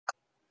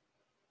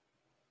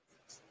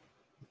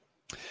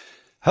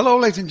Hello,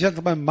 ladies and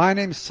gentlemen. My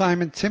name is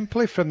Simon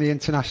Timpley from the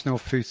International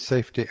Food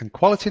Safety and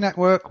Quality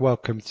Network.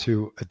 Welcome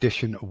to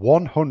edition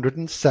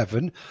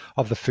 107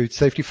 of the Food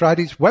Safety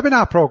Fridays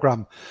webinar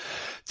program.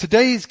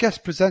 Today's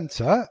guest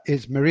presenter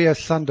is Maria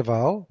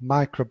Sandoval,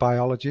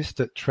 microbiologist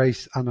at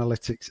Trace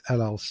Analytics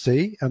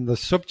LLC, and the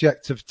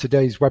subject of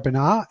today's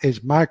webinar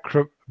is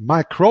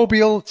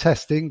Microbial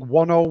Testing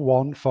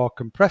 101 for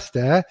Compressed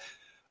Air,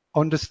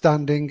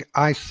 Understanding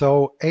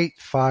ISO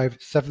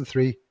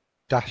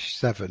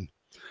 8573-7.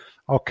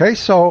 Okay,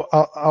 so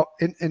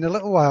in a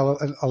little while,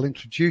 I'll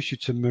introduce you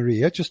to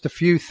Maria. Just a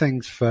few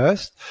things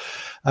first.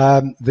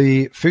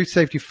 The Food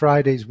Safety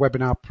Fridays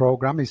webinar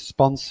program is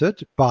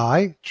sponsored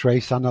by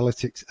Trace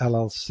Analytics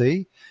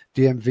LLC,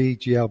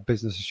 DMV GL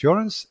Business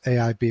Assurance,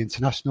 AIB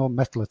International,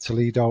 Mettler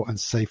Toledo, and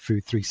Safe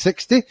Food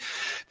 360.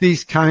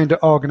 These kind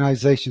of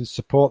organizations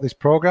support this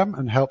program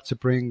and help to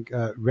bring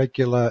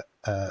regular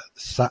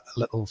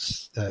little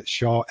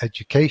short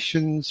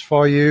educations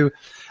for you,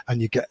 and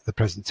you get the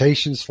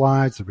presentation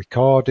slides, the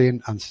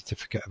recording, and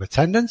certificate of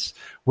attendance,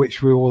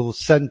 which we will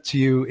send to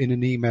you in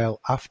an email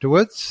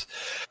afterwards.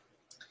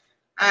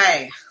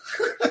 Hi.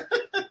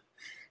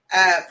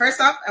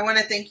 First off, I want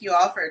to thank you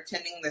all for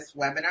attending this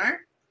webinar.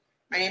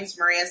 My name is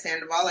Maria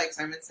Sandoval. Like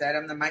Simon said,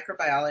 I'm the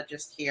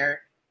microbiologist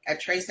here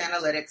at Trace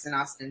Analytics in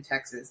Austin,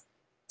 Texas.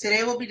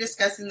 Today we'll be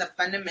discussing the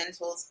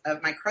fundamentals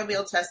of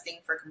microbial testing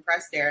for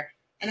compressed air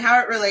and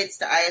how it relates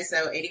to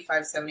ISO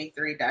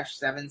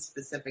 8573-7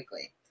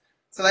 specifically.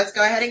 So let's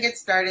go ahead and get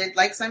started.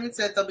 Like Simon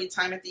said, there'll be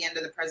time at the end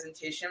of the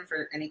presentation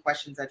for any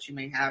questions that you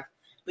may have.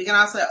 We can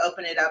also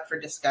open it up for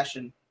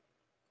discussion.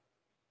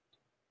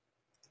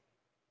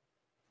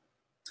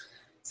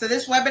 So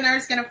this webinar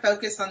is going to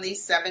focus on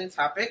these 7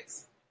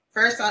 topics.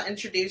 First, I'll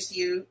introduce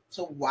you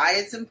to why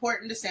it's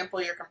important to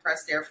sample your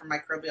compressed air for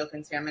microbial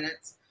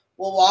contaminants.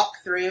 We'll walk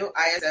through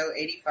ISO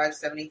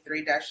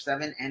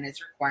 8573-7 and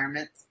its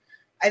requirements.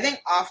 I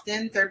think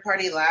often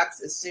third-party labs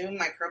assume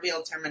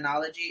microbial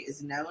terminology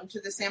is known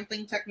to the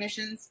sampling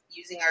technicians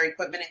using our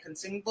equipment and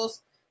consumables,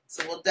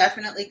 so we'll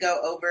definitely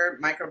go over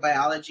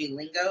microbiology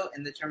lingo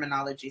in the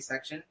terminology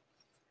section.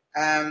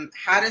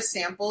 How to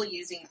sample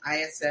using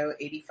ISO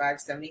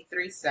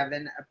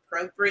 8573-7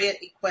 appropriate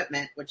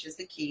equipment, which is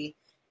the key,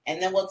 and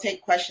then we'll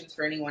take questions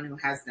for anyone who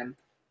has them.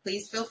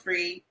 Please feel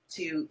free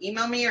to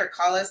email me or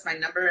call us. My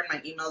number and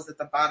my email is at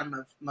the bottom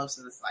of most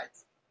of the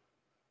slides.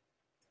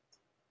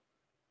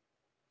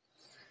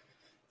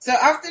 So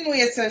often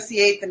we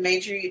associate the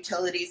major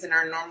utilities in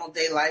our normal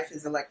day life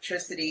as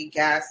electricity,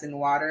 gas, and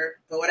water,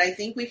 but what I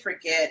think we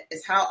forget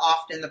is how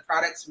often the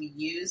products we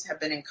use have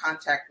been in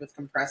contact with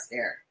compressed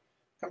air.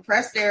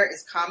 Compressed air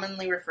is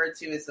commonly referred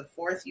to as the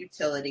 4th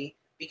utility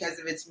because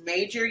of its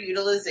major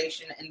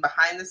utilization in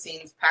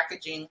behind-the-scenes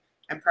packaging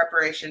and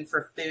preparation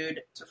for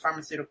food to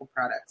pharmaceutical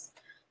products.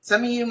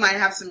 Some of you might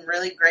have some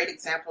really great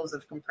examples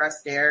of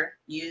compressed air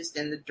used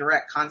in the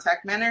direct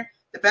contact manner.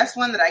 The best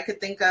one that I could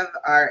think of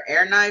are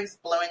air knives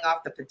blowing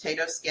off the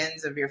potato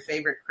skins of your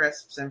favorite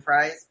crisps and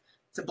fries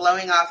to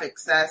blowing off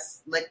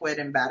excess liquid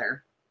and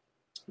batter.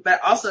 But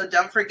also,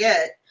 don't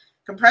forget,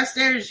 compressed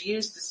air is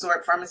used to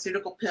sort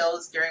pharmaceutical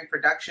pills during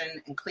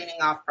production and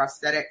cleaning off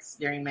prosthetics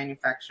during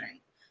manufacturing.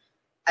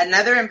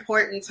 Another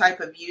important type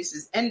of use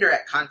is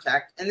indirect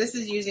contact, and this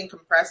is using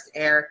compressed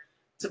air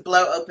to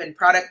blow open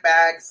product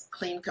bags,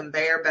 clean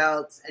conveyor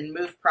belts, and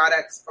move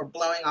products or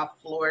blowing off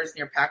floors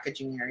near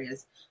packaging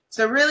areas.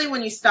 So really,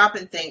 when you stop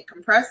and think,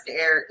 compressed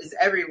air is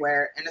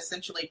everywhere and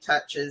essentially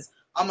touches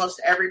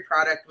almost every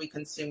product we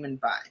consume and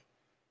buy.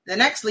 The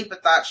next leap of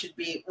thought should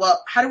be,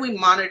 well, how do we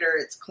monitor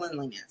its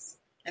cleanliness?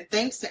 And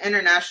thanks to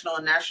international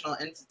and national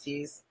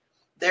entities,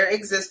 there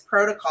exist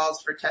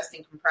protocols for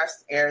testing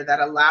compressed air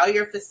that allow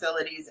your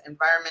facility's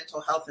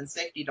environmental health and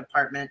safety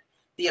department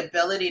the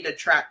ability to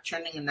track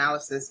trending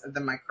analysis of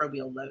the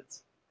microbial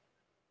loads.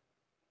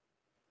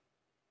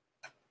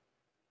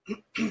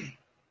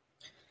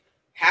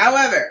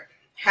 However,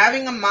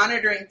 having a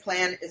monitoring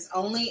plan is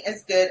only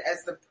as good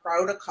as the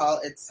protocol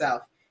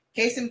itself.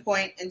 Case in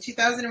point, in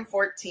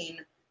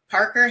 2014,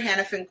 Parker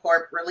Hannifin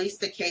Corp.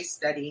 Released a case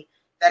study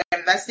that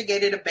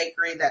investigated a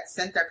bakery that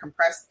sent their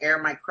compressed air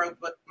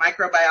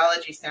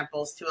microbiology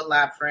samples to a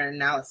lab for an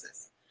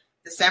analysis.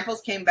 The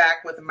samples came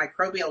back with a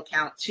microbial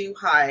count too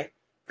high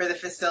for the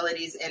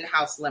facility's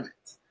in-house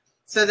limits.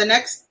 So the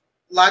next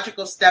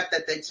logical step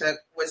that they took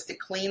was to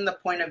clean the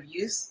point of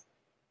use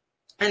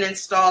and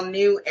install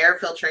new air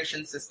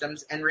filtration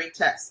systems and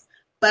retest.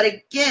 But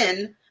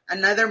again,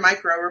 another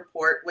micro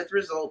report with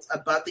results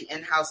above the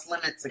in-house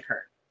limits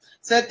occurred.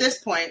 So at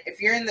this point, if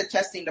you're in the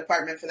testing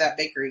department for that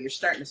bakery, you're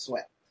starting to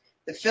sweat.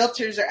 The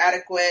filters are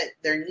adequate,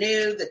 they're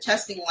new, the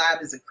testing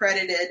lab is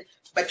accredited,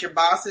 but your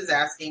boss is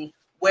asking,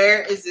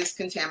 where is this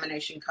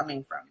contamination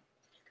coming from?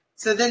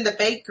 So then the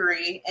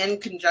bakery, in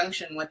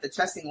conjunction with the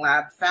testing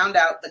lab, found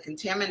out the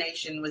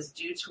contamination was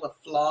due to a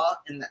flaw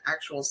in the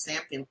actual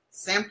sampling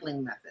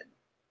method.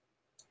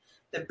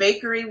 The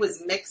bakery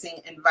was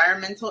mixing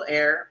environmental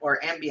air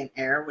or ambient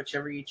air,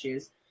 whichever you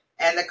choose,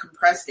 and the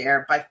compressed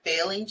air by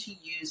failing to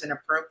use an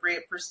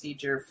appropriate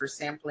procedure for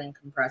sampling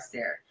compressed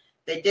air.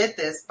 They did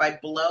this by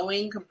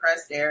blowing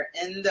compressed air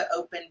in the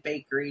open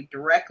bakery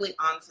directly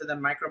onto the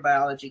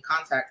microbiology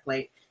contact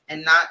plate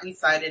and not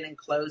inside an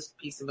enclosed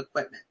piece of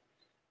equipment.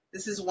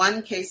 This is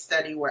one case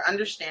study where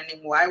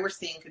understanding why we're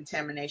seeing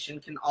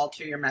contamination can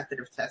alter your method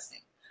of testing.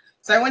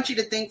 So I want you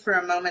to think for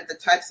a moment the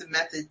types of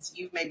methods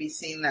you've maybe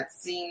seen that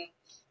seem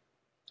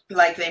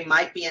like they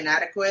might be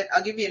inadequate.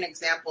 I'll give you an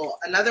example.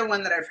 Another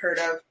one that I've heard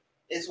of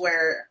is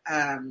where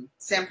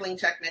sampling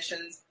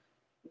technicians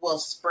will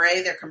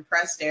spray their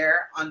compressed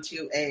air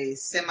onto a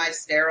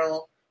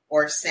semi-sterile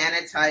or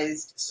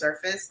sanitized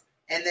surface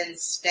and then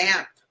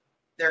stamp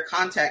their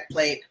contact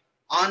plate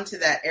onto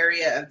that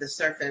area of the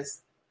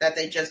surface that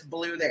they just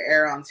blew their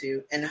air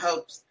onto in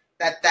hopes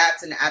that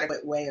that's an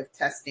adequate way of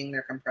testing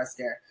their compressed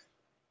air.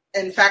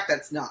 In fact,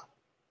 that's not.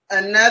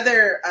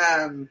 Another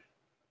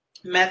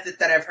method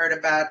that I've heard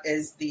about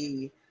is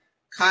the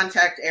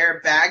contact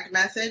air bagged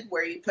method,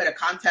 where you put a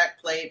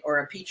contact plate or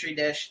a petri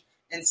dish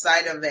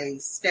inside of a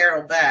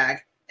sterile bag,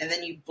 and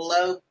then you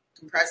blow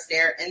compressed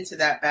air into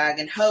that bag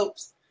in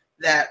hopes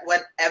that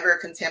whatever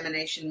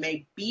contamination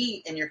may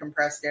be in your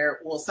compressed air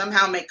will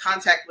somehow make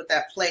contact with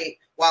that plate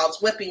while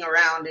it's whipping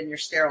around in your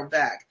sterile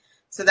bag.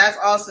 So that's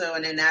also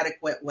an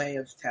inadequate way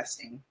of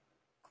testing.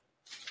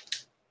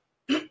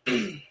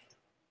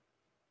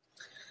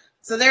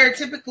 So there are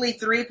typically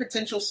three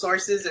potential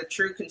sources of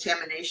true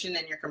contamination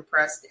in your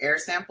compressed air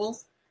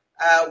samples.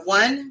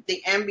 One,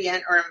 the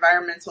ambient or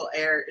environmental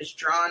air is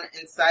drawn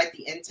inside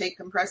the intake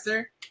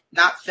compressor,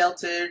 not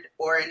filtered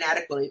or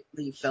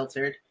inadequately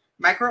filtered.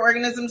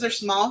 Microorganisms are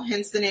small,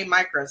 hence the name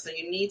micro, so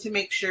you need to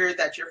make sure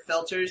that your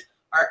filters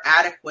are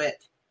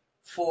adequate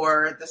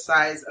for the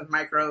size of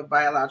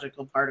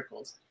microbiological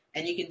particles.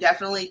 And you can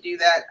definitely do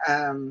that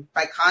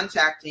by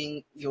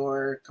contacting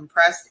your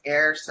compressed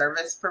air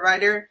service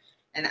provider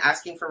and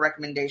asking for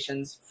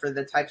recommendations for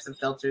the types of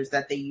filters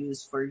that they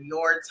use for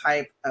your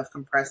type of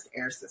compressed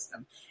air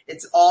system.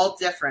 It's all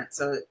different,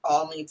 so it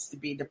all needs to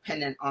be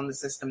dependent on the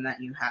system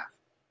that you have.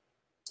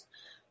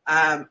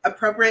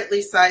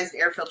 Appropriately sized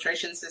air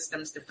filtration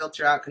systems to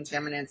filter out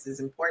contaminants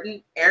is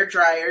important. Air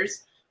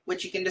dryers,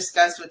 which you can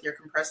discuss with your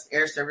compressed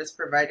air service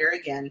provider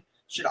again,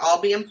 should all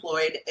be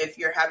employed if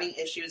you're having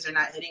issues or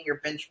not hitting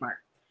your benchmark.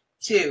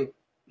 2,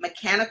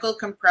 mechanical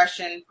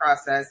compression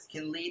process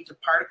can lead to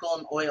particle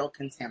and oil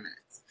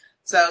contaminants.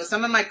 So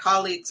some of my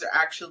colleagues are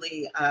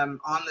actually on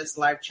this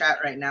live chat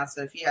right now,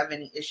 so if you have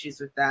any issues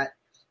with that,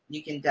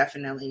 you can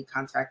definitely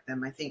contact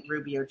them. I think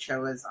Ruby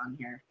Ochoa is on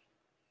here.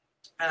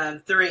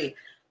 3,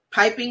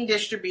 piping,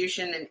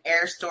 distribution, and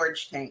air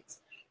storage tanks.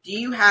 Do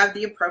you have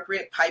the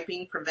appropriate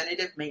piping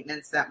preventative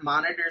maintenance that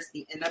monitors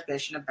the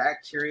inhibition of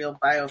bacterial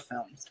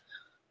biofilms?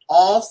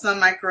 All some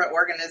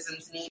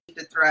microorganisms need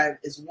to thrive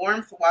is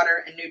warmth,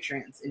 water, and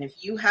nutrients. And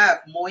if you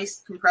have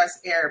moist compressed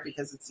air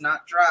because it's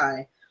not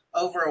dry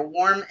over a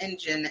warm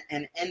engine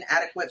and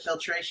inadequate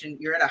filtration,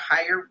 you're at a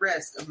higher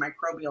risk of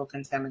microbial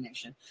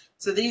contamination.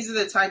 So these are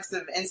the types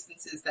of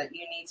instances that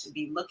you need to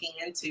be looking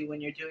into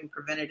when you're doing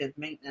preventative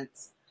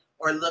maintenance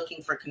or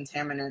looking for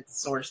contaminant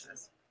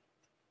sources.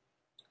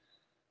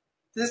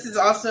 This is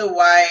also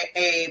why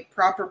a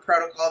proper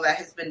protocol that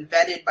has been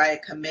vetted by a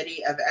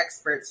committee of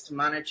experts to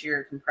monitor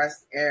your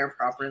compressed air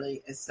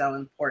properly is so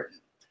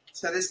important.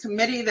 So this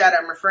committee that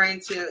I'm referring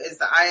to is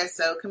the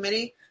ISO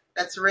committee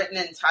that's written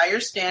an entire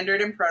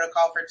standard and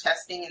protocol for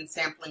testing and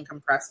sampling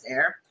compressed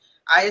air.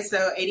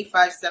 ISO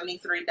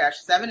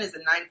 8573-7 is a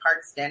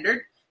 9-part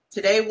standard.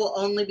 Today we'll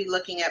only be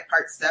looking at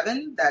part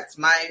 7. That's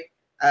my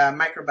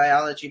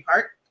microbiology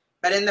part.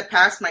 But in the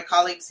past, my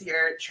colleagues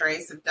here at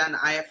Trace have done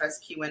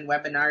IFSQN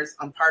webinars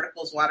on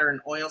particles, water, and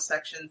oil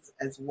sections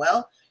as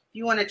well. If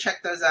you want to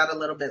check those out a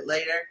little bit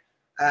later.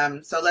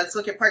 So let's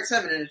look at part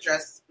 7 and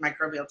address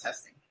microbial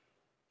testing.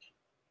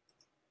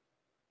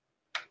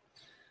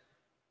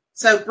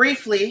 So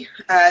briefly,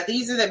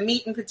 these are the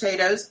meat and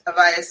potatoes of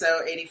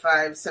ISO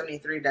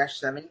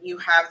 8573-7. You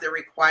have the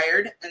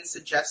required and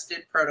suggested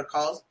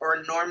protocols,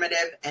 or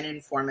normative and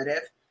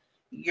informative.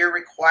 You're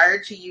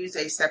required to use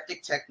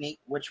aseptic technique,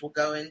 which we'll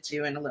go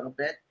into in a little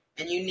bit,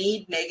 and you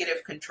need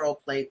negative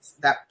control plates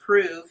that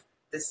prove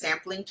the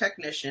sampling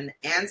technician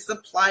and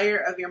supplier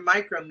of your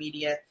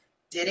micromedia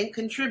didn't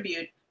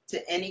contribute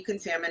to any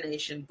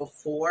contamination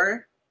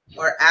before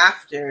or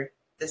after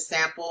the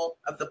sample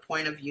of the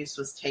point of use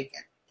was taken.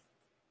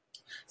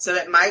 So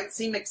it might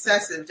seem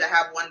excessive to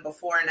have one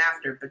before and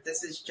after, but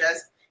this is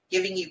just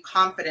giving you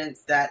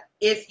confidence that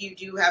if you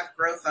do have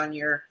growth on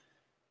your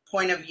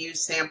point of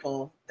use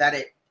sample, that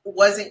it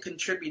wasn't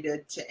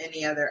contributed to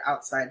any other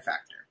outside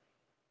factor.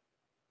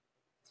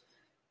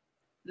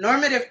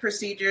 Normative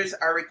procedures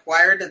are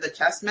required of the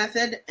test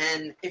method,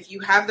 and if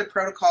you have the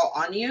protocol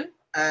on you,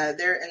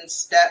 they're in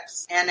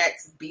steps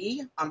Annex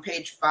B on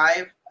page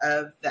 5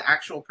 of the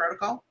actual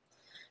protocol.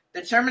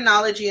 The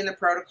terminology in the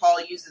protocol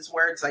uses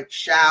words like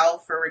shall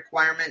for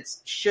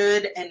requirements,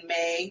 should and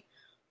may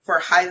for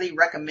highly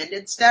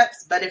recommended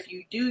steps, but if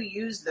you do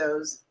use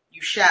those,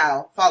 you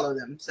shall follow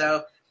them.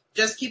 So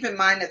just keep in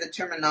mind of the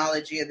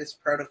terminology of this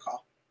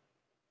protocol.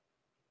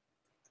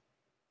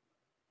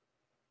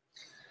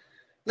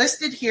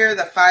 Listed here are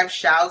the 5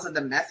 shalls of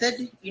the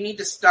method. You need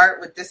to start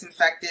with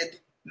disinfected,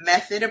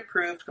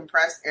 method-approved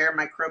compressed air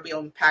microbial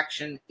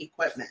impaction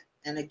equipment.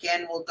 And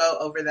again, we'll go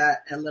over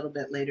that a little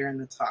bit later in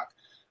the talk.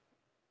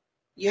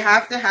 You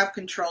have to have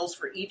controls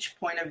for each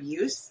point of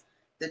use.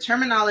 The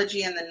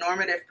terminology in the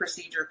normative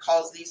procedure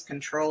calls these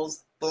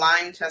controls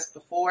blind test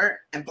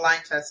before and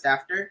blind test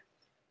after.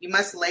 You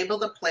must label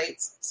the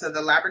plates so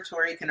the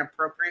laboratory can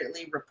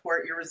appropriately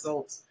report your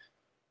results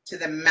to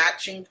the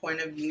matching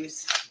point of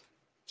use.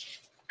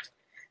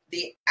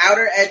 The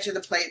outer edge of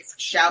the plates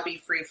shall be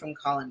free from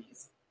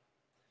colonies.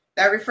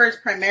 That refers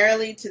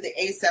primarily to the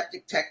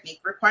aseptic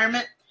technique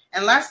requirement.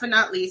 And last but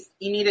not least,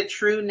 you need a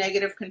true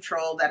negative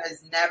control that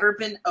has never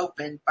been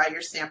opened by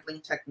your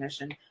sampling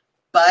technician,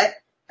 but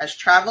has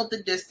traveled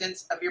the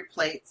distance of your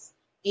plates,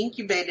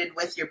 incubated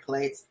with your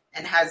plates,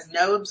 and has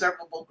no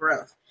observable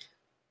growth.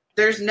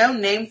 There's no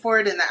name for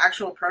it in the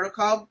actual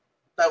protocol,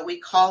 but we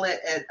call it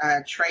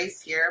a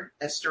trace here,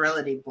 a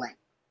sterility blank.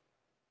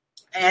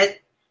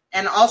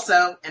 And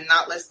also, and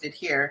not listed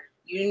here,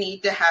 you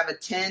need to have a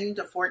 10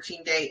 to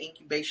 14 day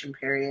incubation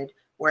period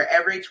where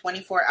every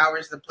 24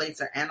 hours the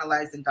plates are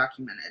analyzed and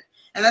documented.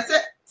 And that's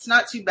it. It's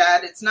not too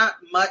bad. It's not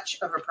much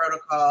of a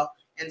protocol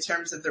in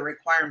terms of the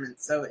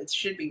requirements. So it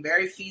should be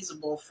very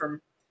feasible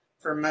for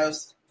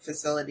most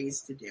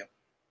facilities to do.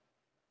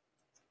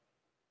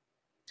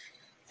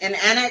 In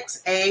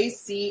Annex A,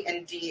 C,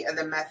 and D of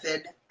the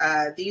method,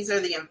 these are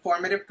the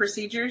informative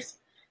procedures.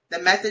 The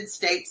method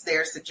states they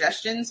are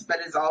suggestions, but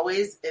as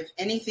always, if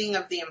anything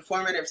of the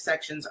informative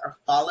sections are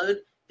followed,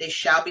 they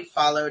shall be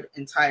followed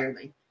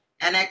entirely.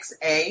 Annex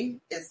A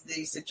is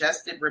the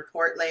suggested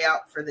report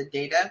layout for the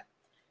data.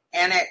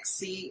 Annex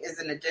C is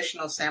an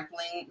additional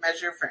sampling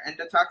measure for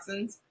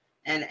endotoxins,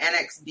 and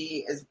Annex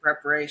D is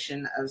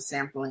preparation of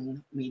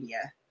sampling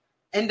media.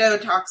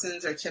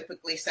 Endotoxins are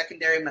typically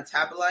secondary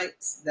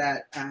metabolites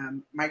that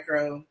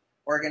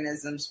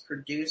microorganisms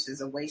produce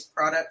as a waste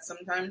product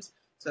sometimes.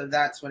 So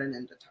that's what an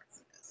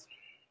endotoxin is.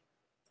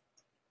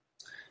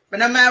 But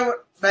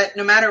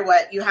no matter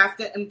what, you have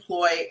to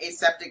employ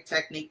aseptic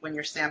technique when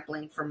you're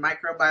sampling for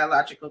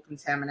microbiological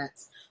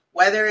contaminants,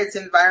 whether it's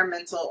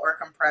environmental or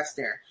compressed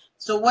air.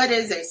 So what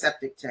is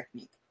aseptic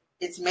technique?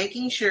 It's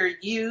making sure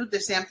you, the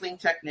sampling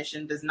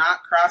technician, does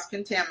not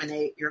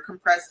cross-contaminate your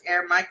compressed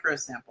air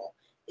microsample.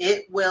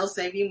 It will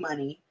save you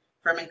money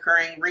from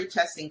incurring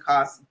retesting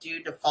costs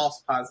due to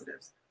false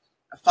positives.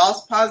 A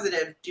false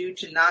positive due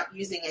to not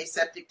using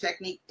aseptic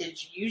technique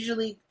is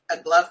usually a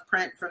glove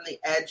print from the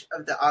edge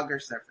of the agar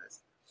surface.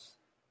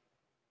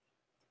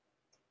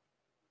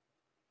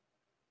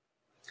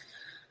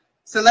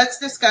 So let's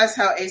discuss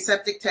how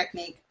aseptic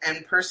technique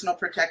and personal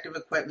protective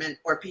equipment,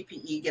 or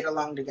PPE, get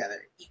along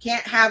together. You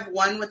can't have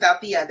one without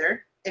the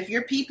other. If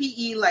your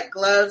PPE, like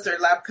gloves or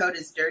lab coat,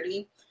 is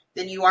dirty,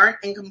 then you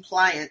aren't in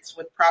compliance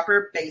with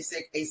proper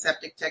basic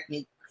aseptic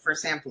technique for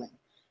sampling.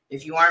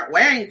 If you aren't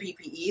wearing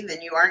PPE,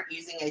 then you aren't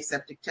using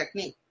aseptic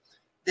technique.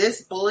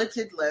 This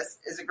bulleted list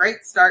is a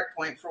great start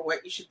point for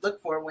what you should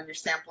look for when you're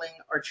sampling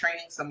or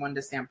training someone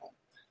to sample.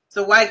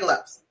 So why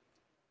gloves?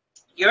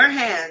 Your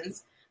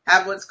hands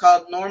have what's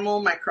called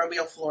normal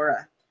microbial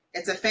flora.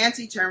 It's a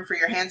fancy term for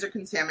your hands are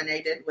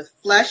contaminated with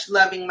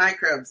flesh-loving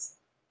microbes.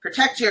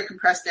 Protect your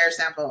compressed air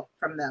sample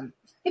from them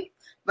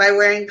by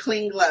wearing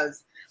clean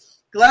gloves.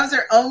 Gloves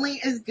are only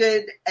as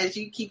good as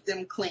you keep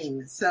them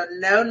clean, so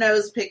no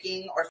nose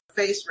picking or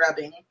face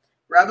rubbing.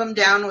 Rub them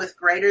down with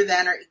greater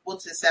than or equal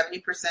to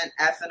 70%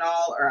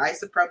 ethanol or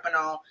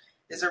isopropanol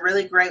is a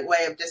really great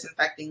way of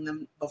disinfecting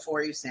them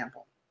before you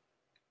sample.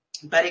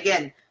 But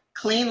again,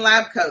 clean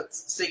lab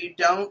coats so you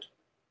don't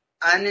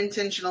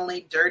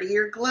unintentionally dirty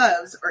your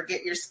gloves or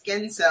get your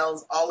skin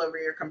cells all over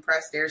your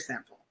compressed air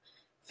sample.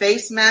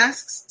 Face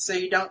masks so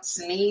you don't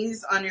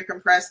sneeze on your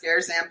compressed air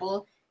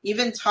sample.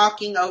 Even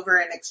talking over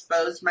an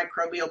exposed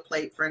microbial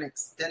plate for an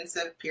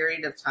extensive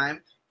period of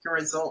time can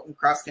result in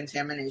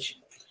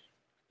cross-contamination.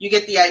 You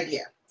get the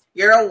idea.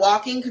 You're a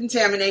walking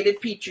contaminated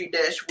petri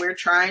dish we're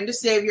trying to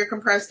save your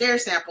compressed air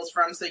samples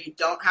from so you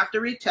don't have to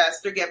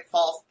retest or get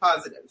false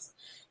positives.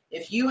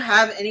 If you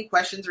have any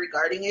questions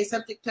regarding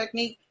aseptic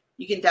technique,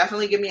 you can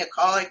definitely give me a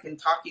call. I can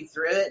talk you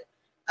through it.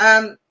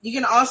 You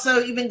can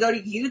also even go to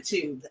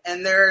YouTube,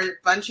 and there are a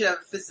bunch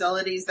of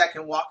facilities that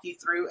can walk you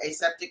through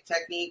aseptic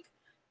technique.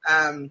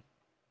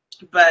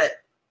 But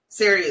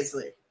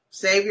seriously,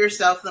 save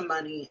yourself the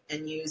money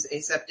and use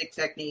aseptic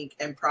technique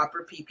and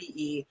proper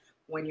PPE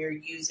when you're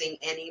using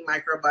any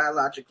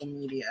microbiological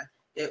media.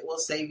 It will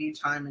save you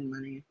time and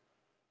money.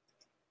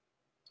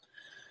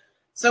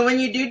 So when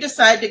you do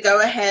decide to go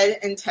ahead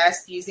and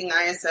test using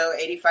ISO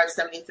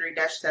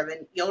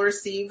 8573-7, you'll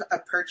receive a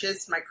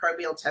purchased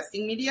microbial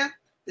testing media.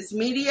 This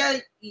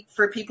media,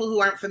 for people who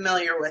aren't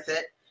familiar with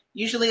it,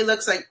 usually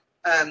looks like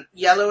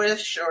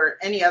yellowish or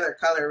any other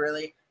color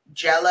really,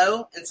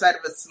 Jell-O inside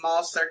of a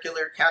small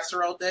circular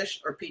casserole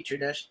dish or petri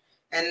dish,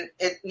 and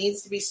it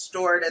needs to be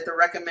stored at the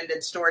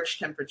recommended storage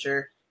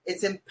temperature.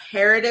 It's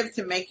imperative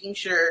to making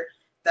sure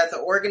that the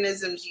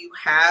organisms you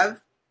have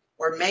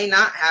or may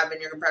not have in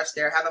your compressed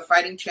air have a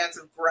fighting chance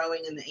of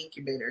growing in the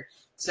incubator.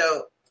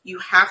 So you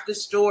have to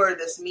store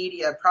this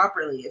media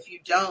properly. If you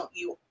don't,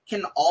 you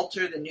can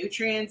alter the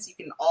nutrients, you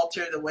can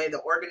alter the way the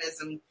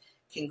organism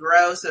can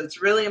grow. So it's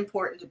really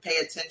important to pay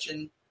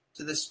attention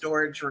to the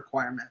storage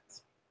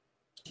requirements.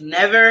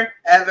 Never,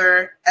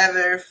 ever,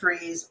 ever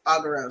freeze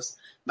agarose.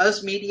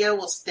 Most media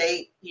will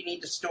state you need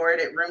to store it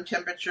at room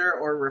temperature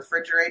or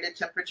refrigerated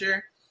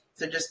temperature.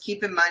 So just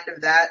keep in mind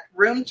of that.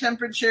 Room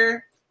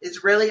temperature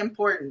is really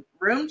important.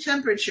 Room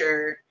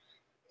temperature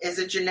is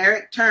a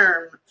generic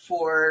term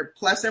for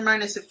plus or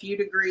minus a few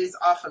degrees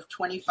off of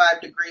 25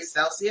 degrees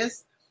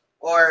Celsius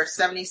or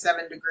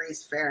 77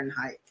 degrees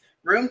Fahrenheit.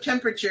 Room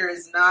temperature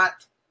is not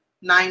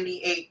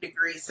 98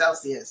 degrees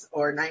Celsius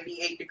or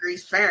 98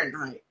 degrees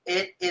Fahrenheit.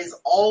 It is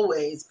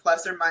always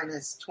plus or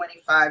minus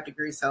 25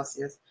 degrees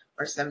Celsius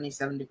or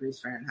 77 degrees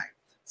Fahrenheit.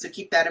 So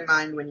keep that in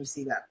mind when you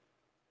see that.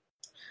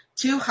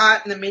 Too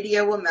hot and the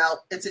media will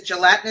melt. It's a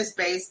gelatinous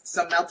base,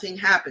 so melting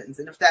happens.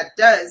 And if that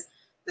does,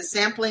 the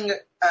sampling,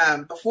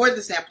 before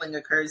the sampling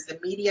occurs, the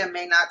media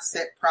may not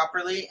sit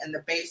properly in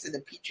the base of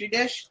the Petri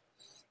dish.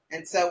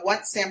 And so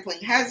once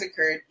sampling has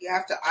occurred, you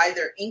have to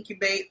either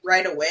incubate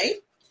right away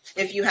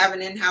if you have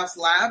an in-house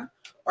lab,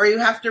 or you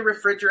have to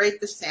refrigerate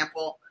the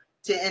sample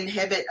to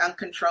inhibit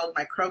uncontrolled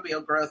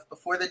microbial growth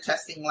before the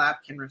testing lab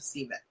can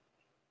receive it.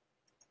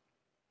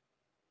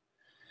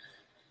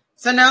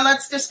 So now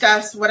let's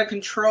discuss what a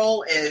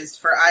control is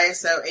for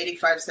ISO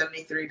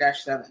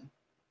 8573-7.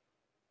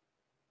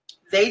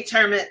 They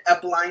term it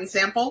a blind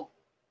sample,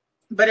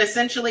 but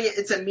essentially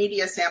it's a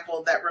media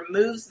sample that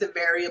removes the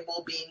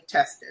variable being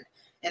tested.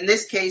 In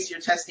this case, you're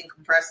testing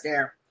compressed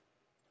air,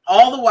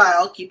 all the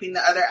while keeping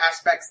the other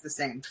aspects the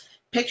same.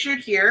 Pictured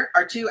here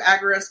are two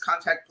agarose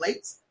contact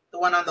plates. The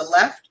one on the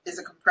left is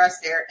a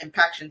compressed air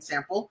impaction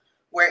sample,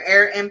 where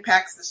air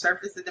impacts the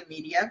surface of the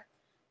media.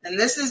 And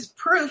this is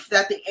proof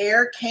that the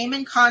air came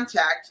in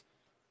contact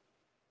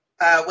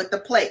with the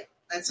plate.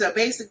 And so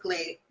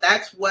basically,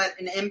 that's what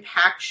an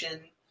impaction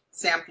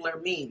sampler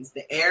means.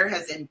 The air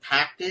has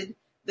impacted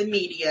the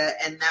media,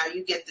 and now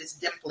you get this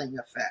dimpling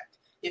effect.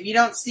 If you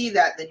don't see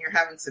that, then you're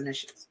having some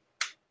issues.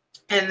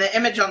 And the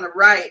image on the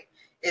right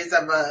is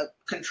of a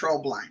control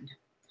blind.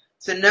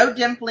 So no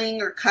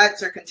dimpling or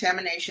cuts or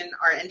contamination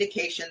are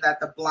indication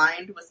that the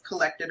blind was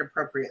collected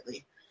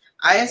appropriately.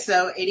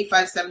 ISO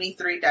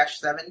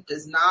 8573-7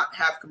 does not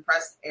have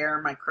compressed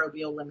air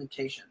microbial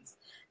limitations.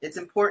 It's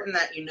important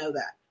that you know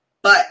that.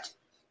 But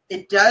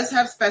it does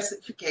have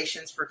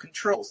specifications for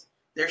controls.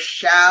 There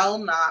shall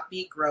not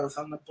be growth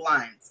on the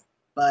blinds.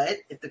 But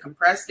if the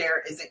compressed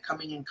air isn't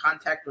coming in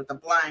contact with the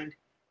blind,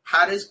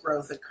 how does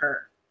growth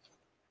occur?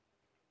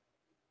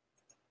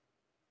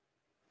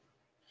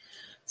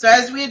 So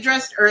as we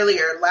addressed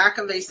earlier, lack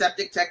of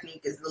aseptic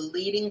technique is the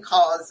leading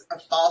cause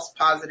of false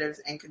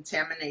positives and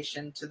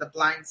contamination to the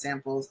blind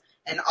samples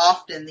and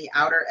often the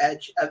outer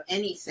edge of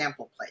any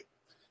sample plate.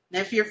 Now,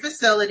 if your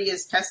facility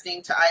is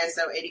testing to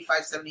ISO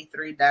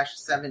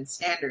 8573-7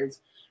 standards,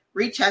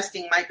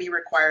 retesting might be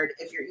required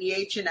if your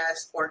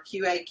EH&S or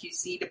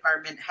QA/QC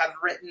department have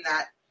written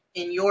that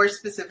in your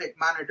specific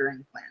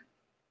monitoring plan.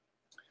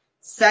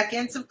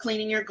 Seconds of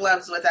cleaning your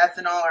gloves with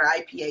ethanol or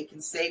IPA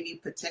can save you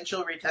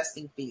potential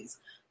retesting fees.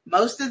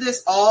 Most of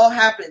this all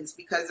happens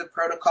because of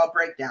protocol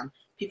breakdown.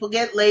 People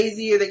get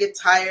lazy or they get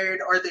tired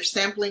or they're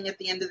sampling at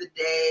the end of the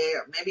day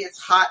or maybe it's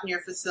hot in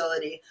your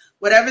facility.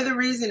 Whatever the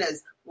reason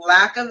is,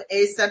 lack of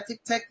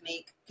aseptic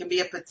technique can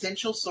be a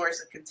potential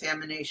source of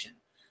contamination.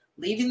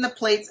 Leaving the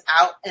plates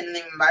out in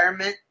the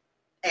environment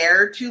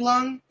air too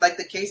long, like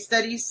the case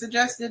studies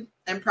suggested,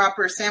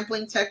 improper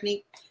sampling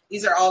technique,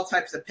 these are all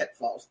types of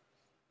pitfalls.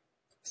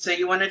 So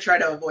you want to try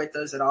to avoid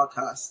those at all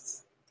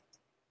costs.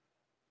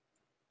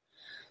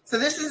 So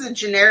this is a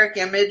generic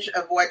image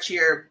of what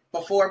your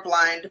before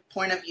blind,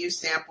 point of use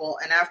sample,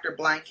 and after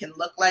blind can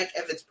look like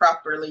if it's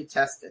properly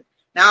tested.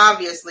 Now,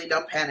 obviously,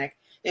 don't panic.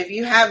 If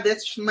you have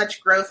this much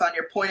growth on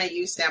your point of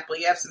use sample,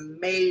 you have some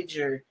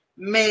major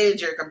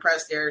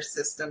compressed air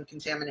system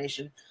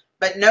contamination.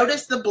 But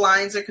notice the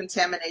blinds are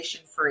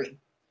contamination free.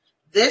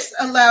 This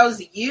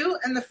allows you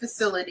and the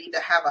facility to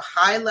have a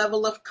high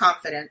level of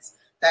confidence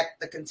that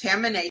the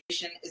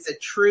contamination is a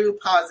true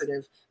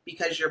positive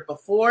because your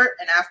before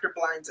and after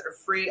blinds are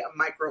free of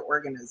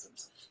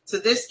microorganisms. So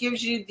this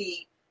gives you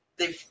the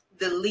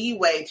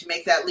leeway to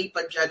make that leap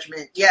of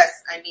judgment.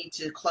 Yes, I need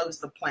to close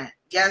the plant.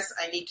 Yes,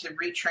 I need to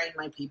retrain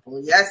my people.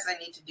 Yes, I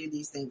need to do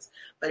these things.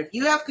 But if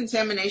you have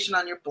contamination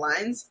on your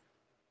blinds,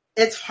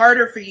 it's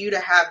harder for you to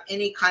have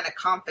any kind of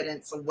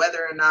confidence of whether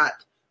or not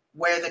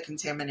where the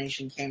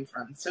contamination came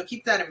from. So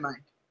keep that in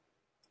mind.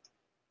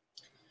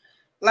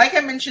 Like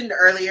I mentioned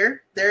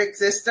earlier, there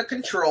exists a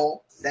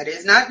control that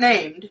is not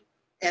named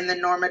in the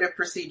normative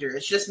procedure.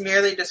 It's just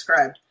merely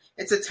described.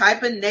 It's a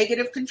type of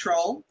negative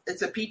control.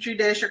 It's a petri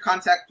dish or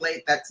contact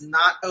plate that's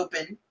not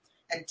open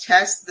and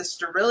tests the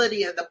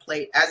sterility of the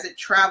plate as it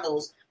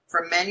travels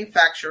from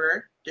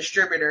manufacturer,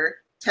 distributor,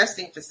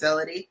 testing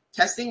facility,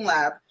 testing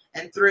lab,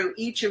 and through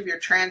each of your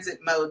transit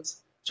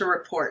modes to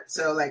report.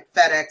 So like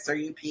FedEx or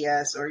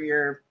UPS or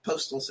your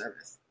postal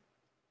service.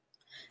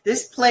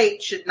 This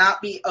plate should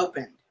not be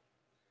opened,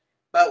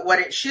 but what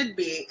it should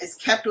be is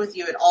kept with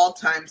you at all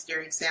times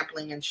during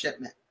sampling and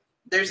shipment.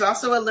 There's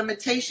also a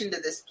limitation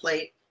to this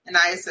plate in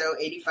ISO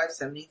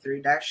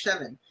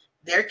 8573-7.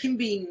 There can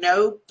be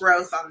no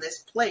growth on this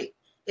plate.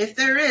 If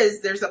there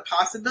is, there's a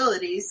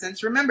possibility,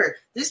 since remember,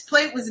 this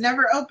plate was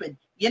never opened.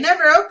 You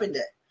never opened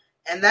it.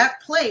 And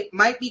that plate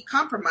might be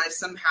compromised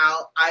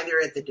somehow, either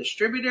at the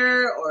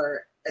distributor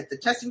or at the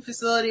testing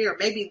facility, or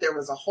maybe there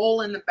was a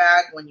hole in the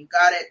bag when you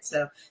got it.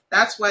 So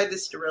that's why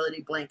this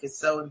sterility blank is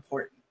so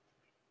important.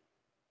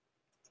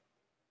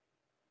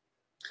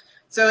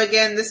 So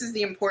again, this is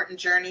the important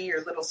journey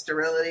your little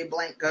sterility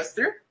blank goes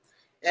through.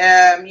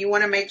 You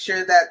want to make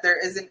sure that there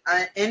isn't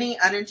any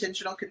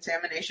unintentional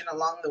contamination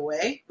along the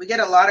way. We get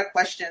a lot of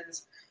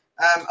questions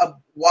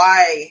of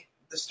why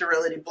the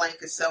sterility blank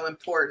is so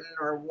important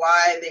or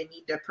why they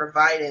need to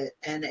provide it.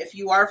 And if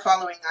you are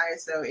following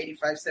ISO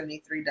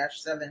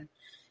 8573-7,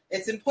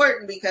 it's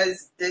important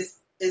because this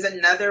is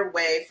another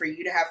way for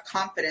you to have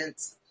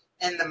confidence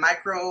in the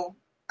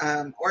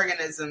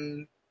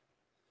microorganism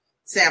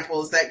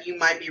samples that you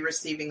might be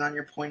receiving on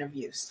your point of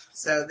use.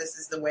 So this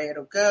is the way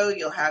it'll go.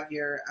 You'll have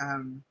your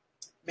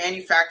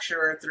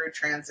manufacturer through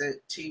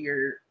transit to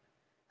your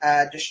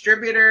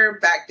distributor,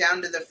 back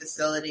down to the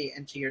facility,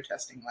 and to your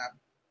testing lab.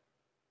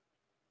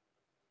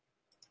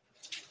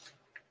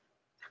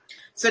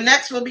 So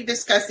next we'll be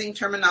discussing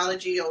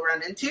terminology you'll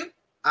run into,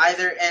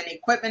 either in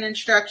equipment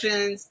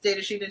instructions,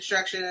 datasheet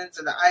instructions,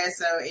 or the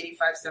ISO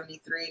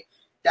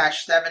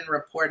 8573-7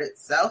 report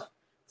itself.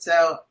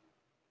 So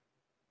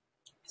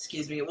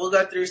we'll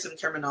go through some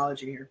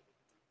terminology here.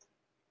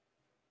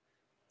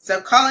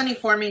 So colony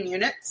forming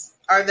units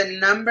are the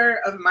number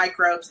of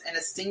microbes in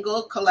a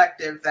single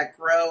collective that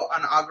grow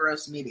on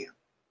agarose medium.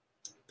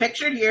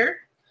 Pictured here,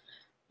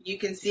 you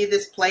can see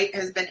this plate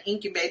has been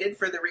incubated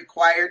for the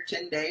required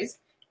 10 days.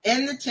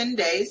 In the 10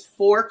 days,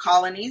 4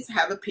 colonies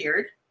have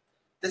appeared.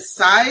 The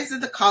size of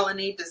the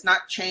colony does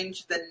not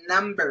change the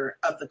number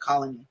of the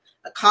colony.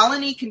 A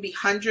colony can be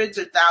hundreds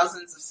or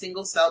thousands of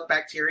single-celled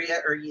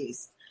bacteria or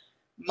yeast.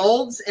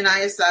 Molds in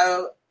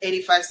ISO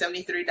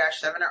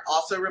 8573-7 are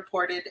also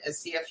reported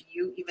as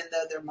CFU, even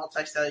though they're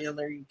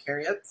multicellular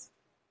eukaryotes.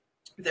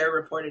 They're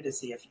reported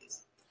as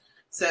CFUs.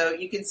 So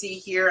you can see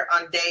here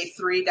on day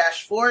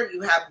 3-4,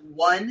 you have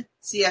 1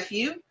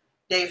 CFU.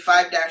 Day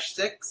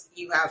 5-6,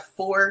 you have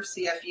 4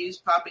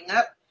 CFUs popping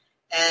up.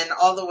 And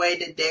all the way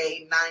to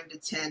day 9 to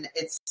 10,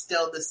 it's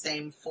still the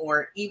same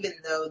 4, even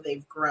though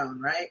they've grown,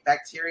 right?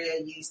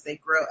 Bacteria, yeast, they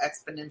grow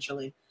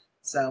exponentially.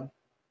 So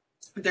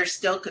they're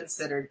still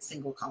considered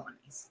single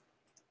colonies.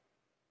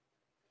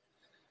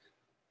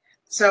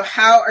 So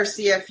how are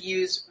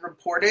CFUs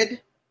reported?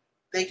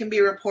 They can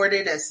be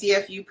reported as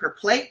CFU per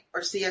plate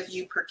or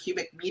CFU per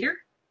cubic meter.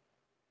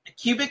 A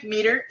cubic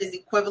meter is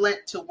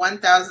equivalent to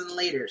 1,000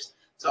 liters.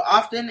 So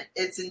often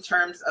it's in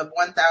terms of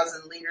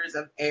 1,000 liters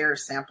of air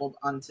sampled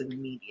onto the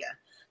media.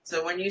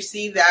 So when you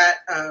see that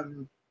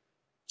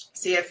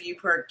CFU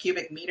per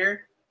cubic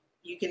meter,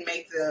 you can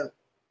make the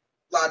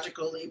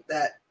logical leap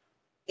that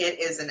it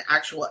is an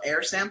actual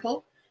air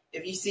sample.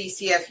 If you see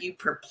CFU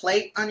per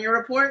plate on your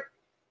report,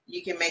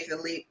 you can make the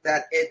leap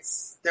that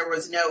there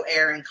was no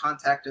air in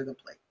contact of the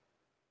plate.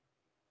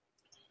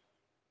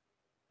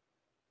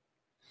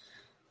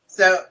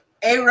 So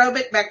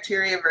aerobic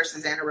bacteria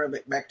versus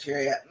anaerobic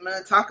bacteria. I'm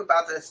going to talk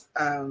about this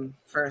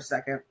for a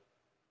second.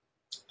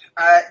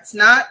 It's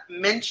not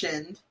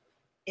mentioned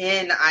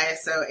in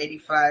ISO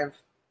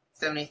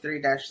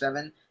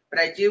 8573-7, but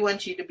I do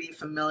want you to be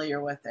familiar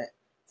with it.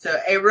 So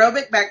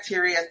aerobic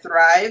bacteria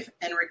thrive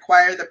and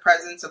require the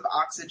presence of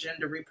oxygen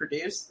to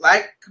reproduce,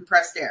 like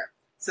compressed air.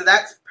 So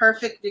that's a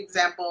perfect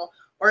example.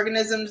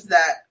 Organisms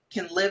that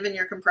can live in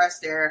your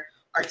compressed air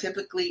are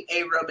typically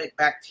aerobic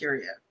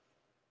bacteria.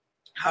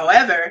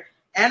 However,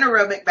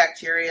 anaerobic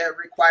bacteria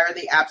require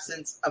the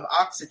absence of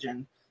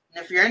oxygen.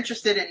 And if you're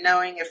interested in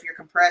knowing if your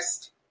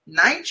compressed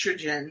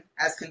nitrogen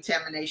has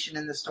contamination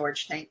in the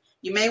storage tank,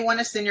 you may want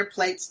to send your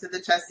plates to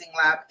the testing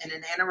lab in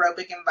an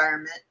anaerobic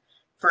environment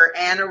for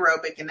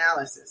anaerobic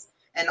analysis.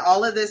 And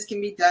all of this can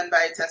be done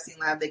by a testing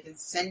lab. They can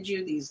send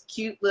you these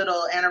cute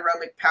little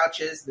anaerobic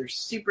pouches. They're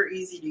super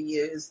easy to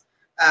use.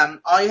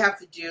 All you have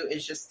to do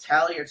is just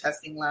tell your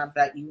testing lab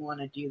that you want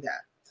to do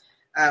that.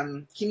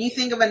 Can you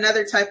think of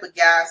another type of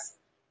gas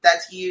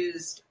that's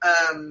used?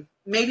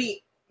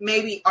 Maybe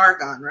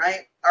argon,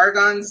 right?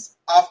 Argon's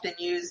often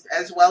used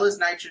as well as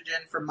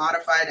nitrogen for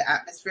modified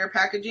atmosphere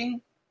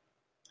packaging.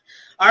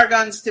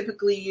 Argon's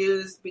typically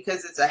used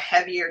because it's a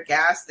heavier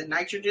gas than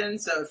nitrogen.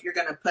 So if you're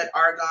going to put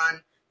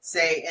argon,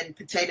 say, in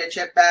potato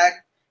chip bag,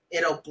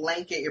 it'll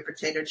blanket your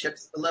potato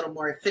chips a little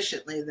more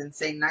efficiently than,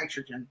 say,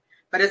 nitrogen.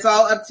 But it's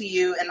all up to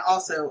you. And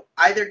also,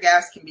 either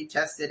gas can be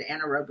tested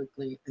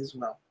anaerobically as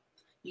well.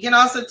 You can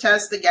also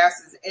test the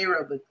gases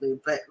aerobically.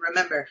 But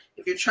remember,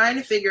 if you're trying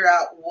to figure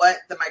out what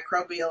the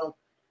microbial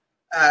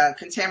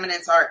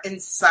contaminants are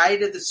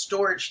inside of the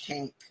storage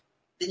tank,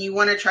 then you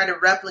want to try to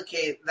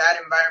replicate that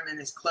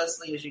environment as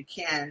closely as you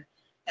can.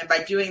 And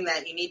by doing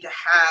that, you need to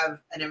have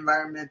an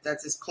environment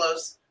that's as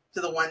close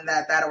to the one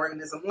that that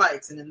organism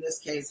likes. And in this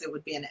case, it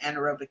would be an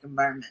anaerobic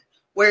environment.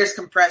 Whereas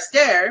compressed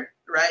air,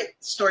 right,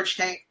 storage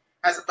tank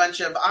has a bunch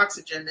of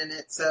oxygen in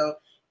it. So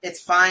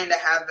it's fine to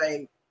have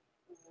a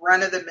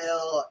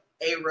run-of-the-mill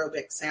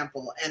aerobic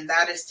sample. And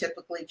that is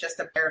typically just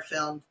a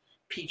parafilmed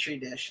Petri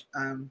dish.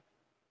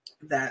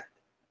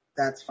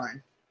 That's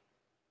fine.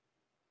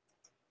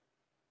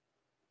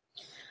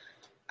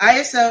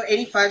 ISO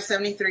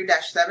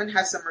 8573-7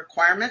 has some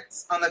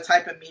requirements on the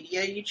type of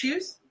media you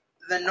choose.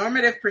 The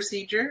normative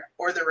procedure,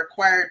 or the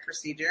required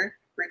procedure,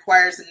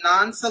 requires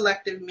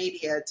non-selective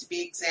media to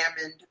be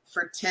examined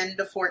for 10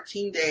 to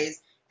 14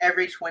 days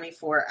every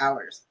 24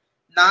 hours.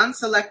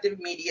 Non-selective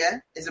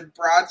media is a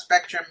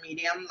broad-spectrum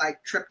medium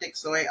like tryptic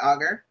soy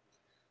agar.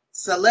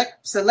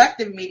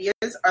 Selective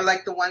medias are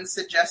like the ones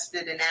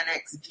suggested in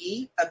Annex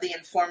D of the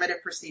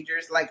informative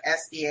procedures like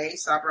SDA,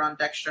 Soberon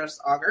dextrose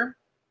agar.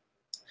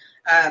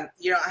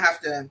 You don't have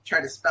to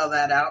try to spell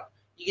that out.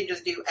 You can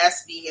just do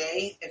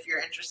SDA if you're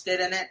interested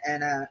in it,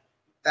 and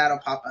that'll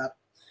pop up.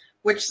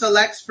 Which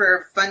selects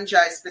for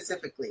fungi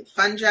specifically,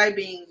 fungi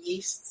being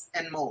yeasts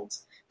and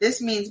molds. This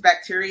means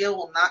bacteria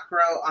will not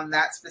grow on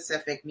that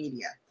specific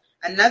media.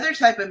 Another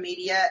type of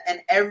media,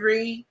 and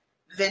every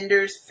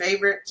vendor's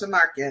favorite to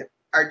market,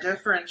 are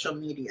differential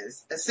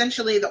medias.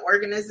 Essentially, the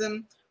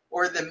organism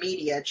or the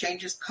media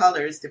changes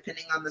colors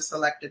depending on the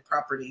selected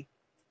property.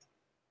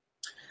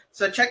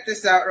 So check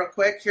this out real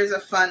quick. Here's a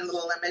fun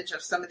little image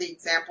of some of the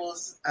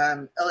examples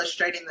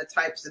illustrating the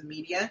types of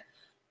media.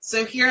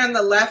 So here on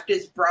the left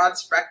is broad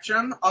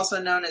spectrum,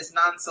 also known as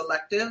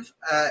non-selective.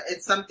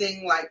 It's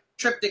something like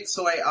tryptic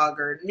soy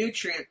agar,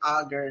 nutrient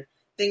agar,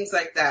 things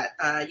like that.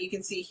 You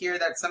can see here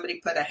that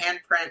somebody put a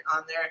handprint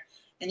on there,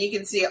 and you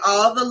can see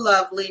all the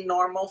lovely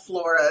normal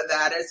flora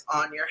that is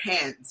on your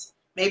hands.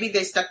 Maybe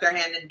they stuck their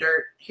hand in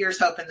dirt. Here's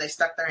hoping they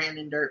stuck their hand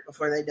in dirt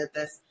before they did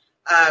this.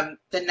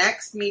 The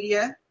next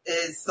media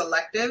is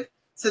selective.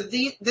 So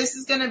this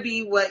is going to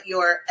be what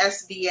your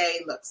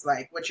SDA looks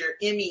like, what your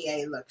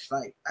MEA looks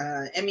like.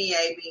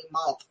 MEA being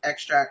malt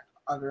extract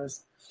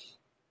agars.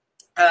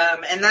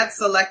 And that's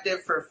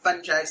selective for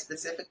fungi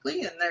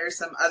specifically. And there are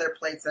some other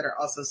plates that are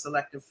also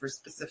selective for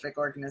specific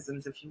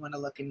organisms if you want to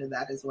look into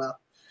that as well.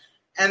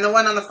 And the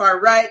one on the far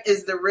right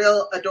is the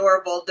real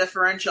adorable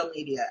differential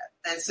media.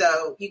 And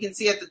so you can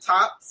see at the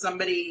top,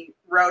 somebody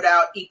wrote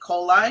out E.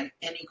 coli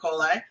and E.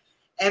 coli.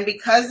 And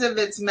because of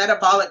its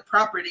metabolic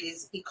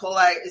properties, E.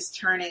 coli is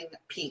turning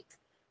pink.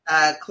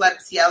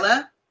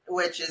 Klebsiella,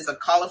 which is a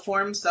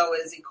coliform, so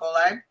is E.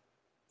 coli,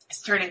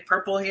 is turning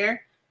purple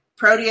here.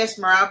 Proteus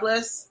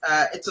mirabilis,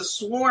 it's a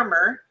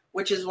swarmer,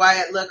 which is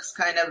why it looks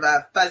kind of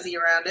fuzzy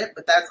around it,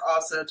 but that's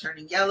also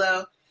turning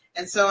yellow,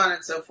 and so on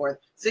and so forth.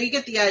 So you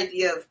get the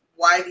idea of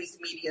why these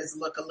medias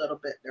look a little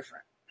bit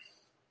different.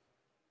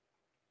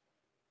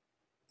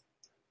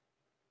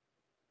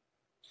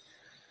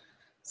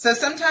 So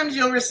sometimes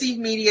you'll receive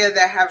media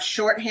that have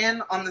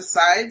shorthand on the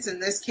sides. In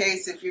this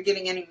case, if you're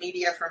getting any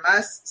media from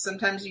us,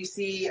 sometimes you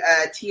see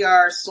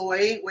TR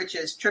soy, which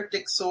is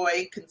tryptic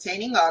soy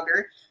containing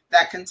agar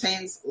that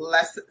contains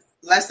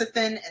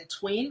lecithin and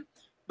twine,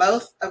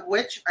 both of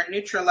which are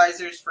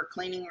neutralizers for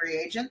cleaning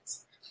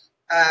reagents.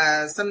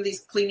 Some of these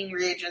cleaning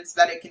reagents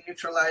that it can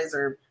neutralize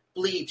are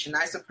bleach and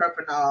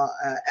isopropanol,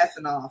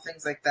 ethanol,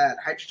 things like that,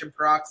 hydrogen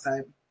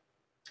peroxide.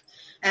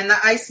 And the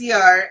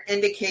ICR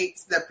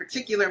indicates the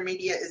particular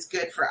media is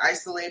good for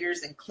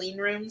isolators and clean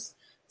rooms.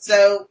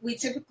 So we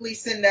typically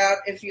send out,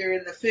 if you're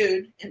in the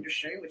food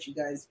industry, which you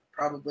guys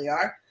probably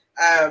are,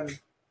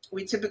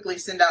 we typically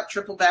send out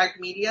triple bag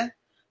media.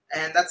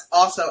 And that's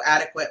also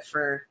adequate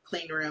for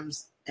clean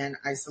rooms and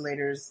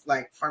isolators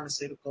like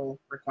pharmaceutical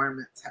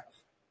requirements have.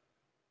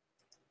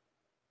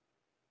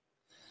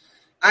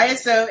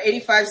 ISO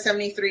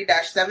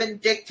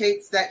 8573-7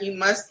 dictates that you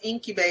must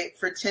incubate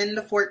for 10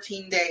 to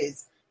 14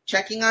 days,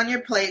 checking on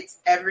your plates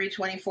every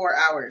 24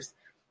 hours.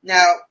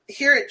 Now,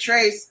 here at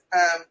Trace,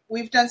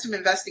 we've done some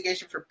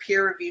investigation for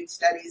peer-reviewed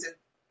studies, and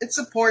it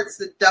supports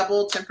the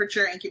double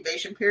temperature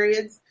incubation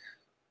periods.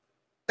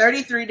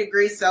 33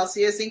 degrees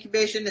Celsius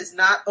incubation is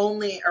not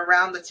only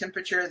around the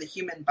temperature of the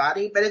human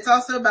body, but it's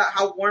also about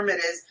how warm it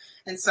is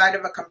inside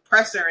of a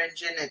compressor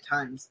engine at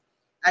times.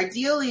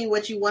 Ideally,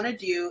 what you want to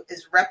do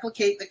is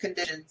replicate the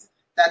conditions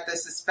that the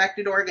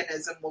suspected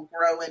organism will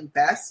grow in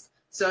best.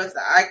 So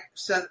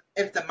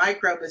if the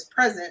microbe is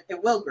present,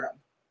 it will grow.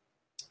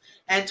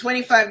 And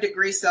 25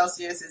 degrees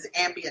Celsius is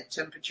ambient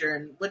temperature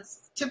and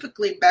what's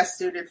typically best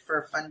suited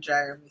for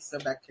fungi or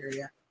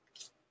mycobacteria.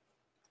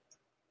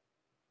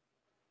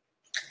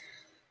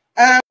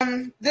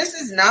 This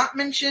is not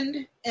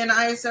mentioned in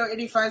ISO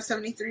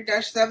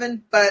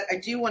 8573-7, but I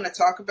do want to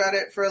talk about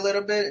it for a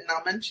little bit, and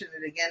I'll mention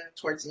it again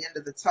towards the end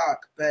of the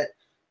talk. But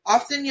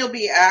often you'll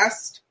be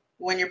asked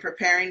when you're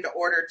preparing to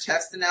order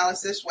test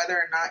analysis whether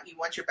or not you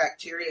want your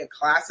bacteria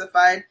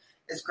classified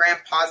as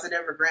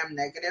gram-positive or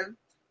gram-negative.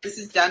 This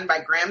is done by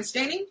gram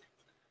staining.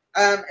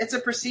 It's a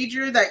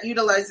procedure that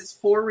utilizes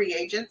 4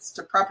 reagents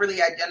to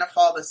properly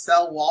identify the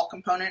cell wall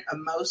component of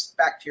most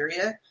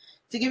bacteria.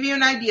 To give you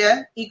an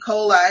idea, E.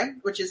 coli,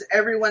 which is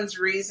everyone's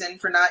reason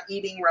for not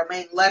eating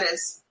romaine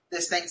lettuce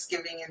this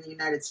Thanksgiving in the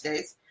United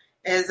States,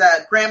 is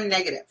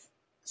gram-negative.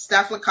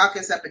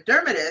 Staphylococcus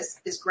epidermidis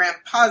is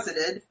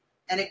gram-positive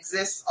and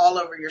exists all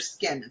over your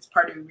skin. It's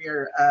part of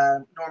your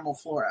normal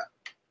flora.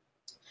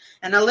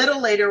 And a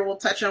little later, we'll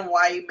touch on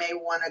why you may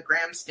want a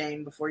gram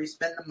stain before you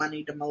spend the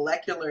money to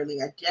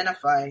molecularly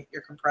identify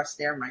your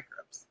compressed air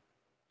microbes.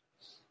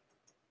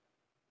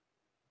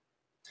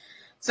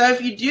 So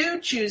if you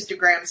do choose to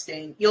gram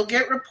stain, you'll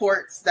get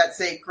reports that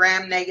say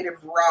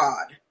gram-negative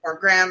rod or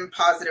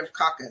gram-positive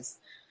coccus.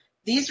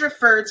 These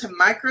refer to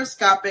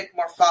microscopic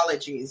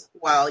morphologies,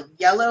 while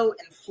yellow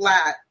and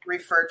flat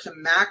refer to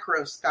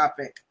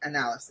macroscopic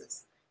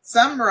analysis.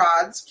 Some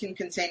rods can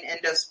contain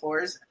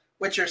endospores,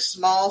 which are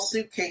small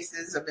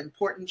suitcases of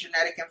important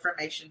genetic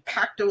information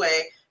packed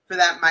away for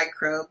that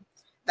microbe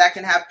that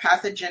can have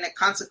pathogenic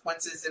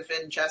consequences if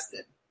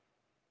ingested.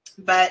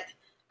 But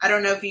I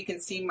don't know if you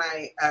can see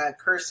my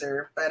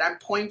cursor, but I'm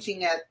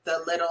pointing at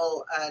the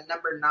little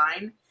number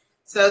 9.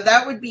 So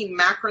that would be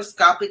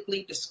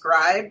macroscopically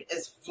described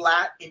as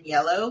flat and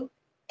yellow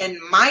and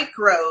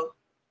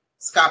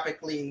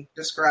microscopically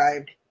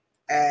described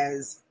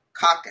as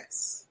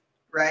coccus,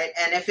 right?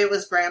 And if it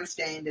was gram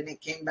stained and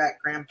it came back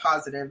gram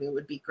positive, it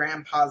would be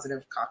gram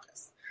positive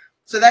coccus.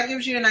 So that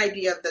gives you an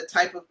idea of the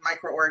type of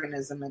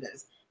microorganism it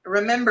is.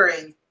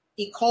 Remembering,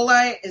 E.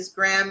 coli is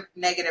gram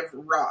negative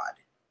rod.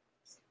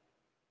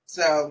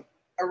 So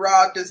a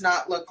rod does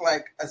not look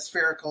like a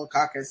spherical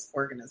coccus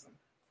organism.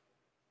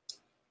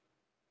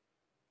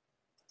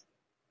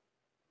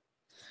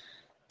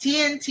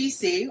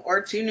 TNTC,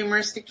 or too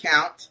numerous to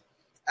count,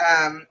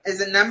 is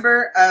a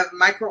number of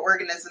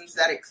microorganisms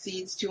that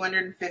exceeds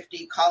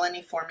 250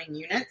 colony-forming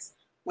units,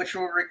 which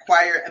will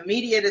require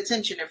immediate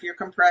attention if your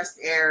compressed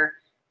air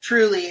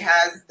truly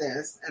has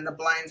this and the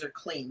blinds are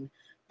clean.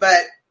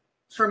 But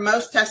for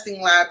most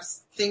testing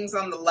labs, things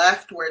on the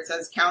left where it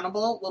says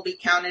countable will be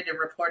counted and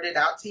reported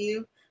out to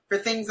you. For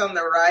things on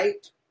the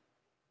right,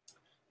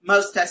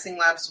 most testing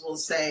labs will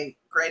say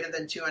greater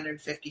than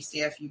 250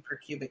 CFU per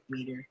cubic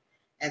meter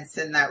and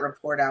send that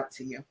report out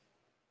to you.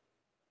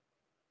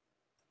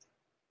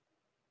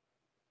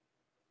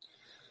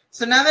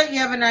 So now that you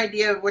have an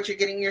idea of what you're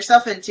getting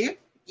yourself into,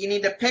 you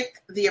need to pick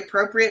the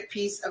appropriate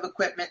piece of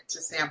equipment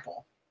to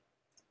sample.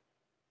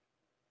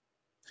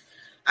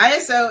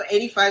 ISO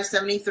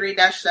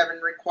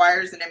 8573-7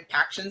 requires an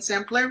impaction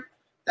sampler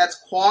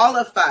that's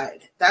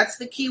qualified. That's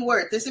the key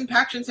word. This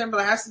impaction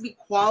sampler has to be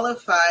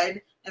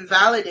qualified and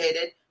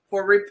validated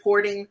for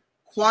reporting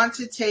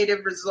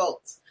quantitative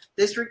results.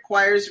 This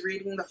requires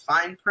reading the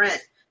fine print.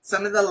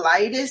 Some of the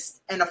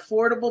lightest and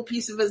affordable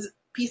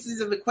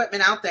pieces of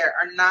equipment out there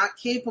are not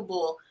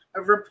capable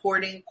of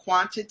reporting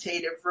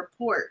quantitative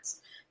reports.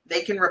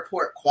 They can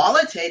report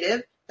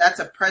qualitative, that's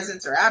a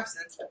presence or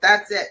absence, but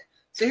that's it.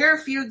 So here are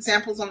a few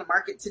examples on the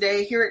market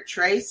today. Here at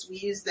Trace, we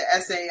use the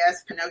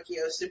SAS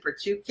Pinocchio Super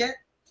 2 kit,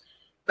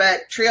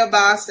 but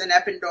Triobos and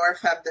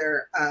Eppendorf have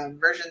their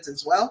versions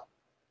as well.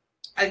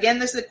 Again,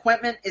 this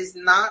equipment is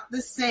not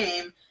the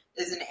same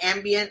as an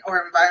ambient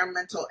or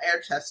environmental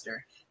air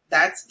tester.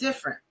 That's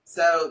different.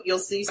 So you'll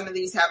see some of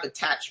these have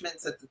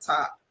attachments at the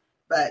top,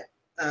 but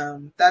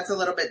that's a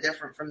little bit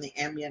different from the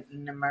ambient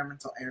and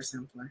environmental air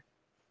sampler.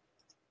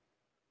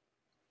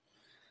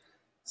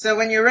 So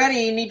when you're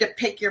ready, you need to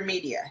pick your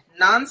media.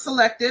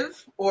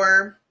 Non-selective,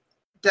 or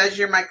does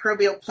your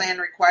microbial plan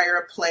require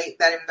a plate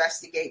that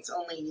investigates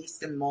only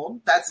yeast and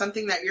mold? That's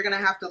something that you're going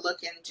to have to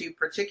look into,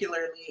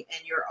 particularly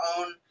in your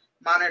own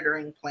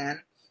monitoring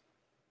plan.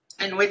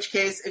 In which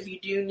case, if you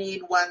do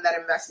need one that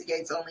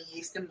investigates only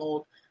yeast and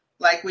mold,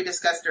 like we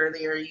discussed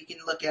earlier, you can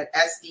look at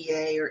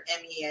SDA or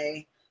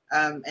MEA,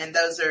 and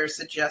those are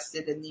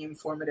suggested in the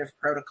informative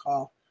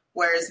protocol.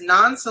 Whereas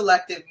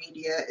non-selective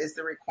media is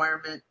the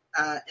requirement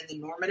in the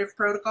normative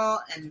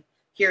protocol, and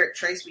here at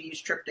Trace we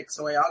use tryptic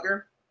soy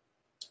agar,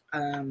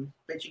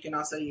 but you can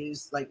also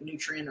use like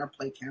nutrient or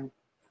plate count.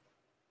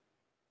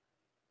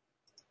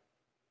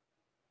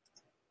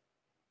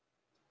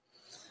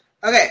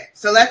 Okay,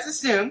 so let's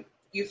assume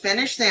you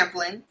finish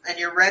sampling and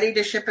you're ready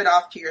to ship it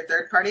off to your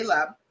third-party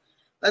lab.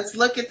 Let's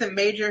look at the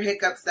major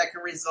hiccups that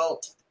can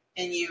result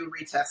in you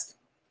retesting.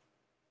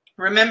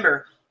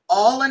 Remember,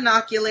 all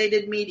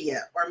inoculated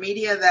media or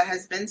media that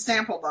has been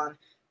sampled on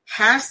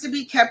has to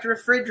be kept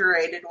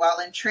refrigerated while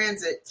in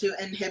transit to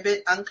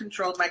inhibit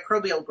uncontrolled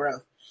microbial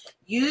growth.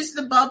 Use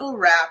the bubble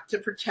wrap to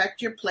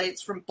protect your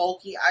plates from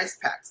bulky ice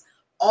packs.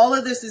 All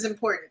of this is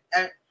important.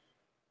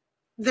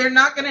 They're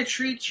not going to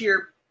treat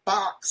your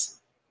box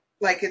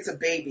like it's a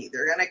baby.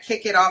 They're going to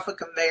kick it off a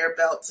conveyor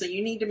belt. So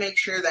you need to make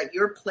sure that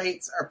your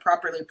plates are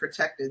properly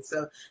protected.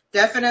 So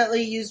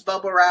definitely use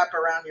bubble wrap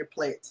around your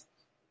plates.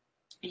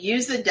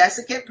 Use the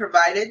desiccant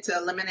provided to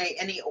eliminate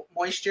any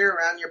moisture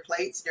around your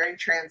plates during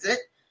transit.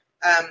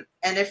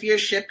 And if you're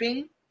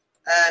shipping,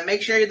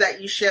 make sure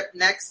that you ship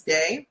next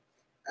day.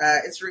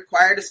 It's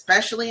required,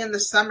 especially in the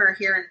summer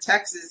here in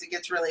Texas. It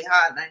gets really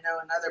hot, and I know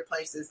in other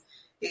places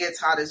it gets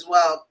hot as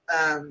well.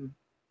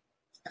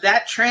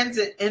 that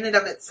transit in and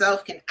of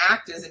itself can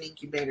act as an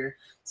incubator.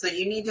 So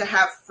you need to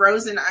have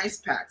frozen ice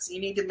packs. You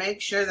need to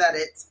make sure that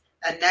it's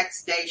a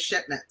next day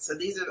shipment. So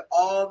these are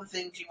all the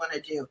things you want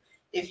to do.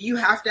 If you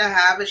have to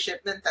have a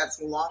shipment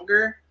that's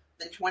longer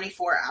than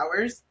 24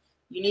 hours,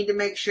 you need to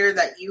make sure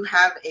that you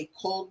have a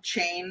cold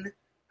chain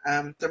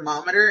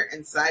thermometer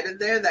inside of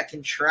there that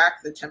can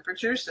track the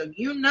temperature, so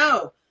you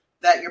know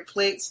that your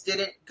plates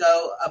didn't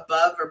go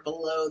above or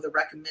below the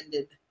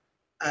recommended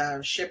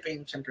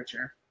shipping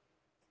temperature.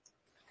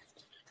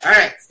 All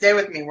right, stay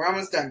with me. We're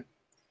almost done.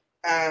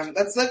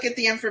 Let's look at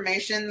the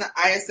information the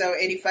ISO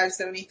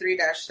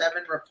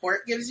 8573-7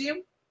 report gives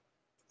you.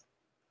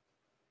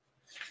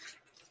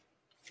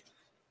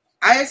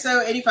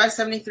 ISO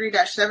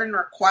 8573-7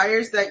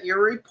 requires that your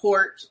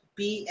report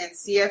be in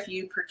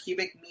CFU per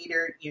cubic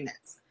meter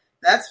units.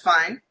 That's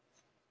fine.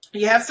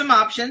 You have some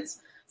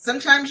options.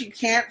 Sometimes you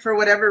can't, for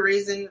whatever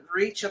reason,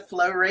 reach a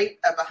flow rate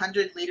of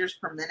 100 liters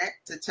per minute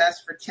to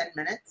test for 10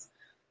 minutes.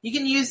 You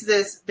can use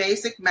this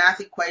basic math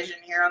equation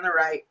here on the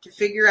right to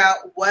figure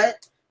out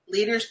what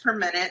liters per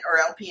minute, or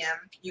LPM,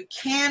 you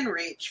can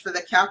reach for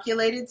the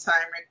calculated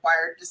time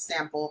required to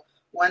sample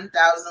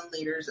 1,000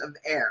 liters of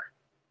air.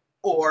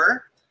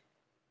 Or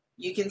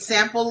you can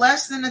sample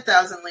less than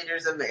 1,000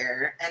 liters of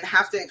air and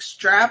have to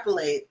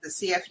extrapolate the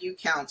CFU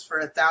counts for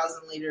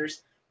 1,000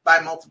 liters by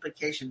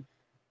multiplication.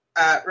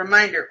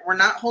 Reminder, we're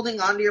not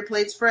holding on to your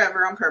plates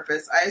forever on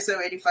purpose.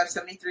 ISO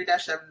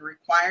 8573-7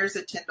 requires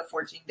a 10 to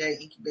 14 day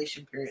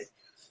incubation period.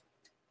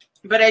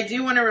 But I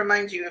do want to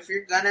remind you, if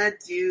you're going to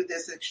do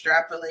this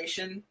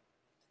extrapolation,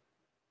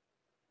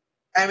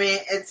 I mean,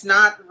 it's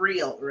not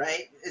real,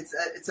 right?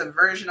 It's a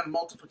version of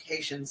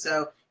multiplication.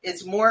 So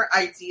it's more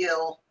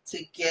ideal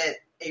to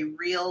get a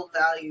real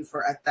value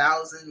for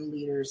 1,000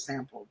 liters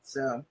sampled.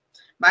 So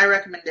my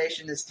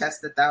recommendation is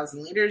test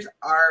 1,000 liters.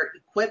 Our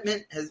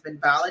equipment has been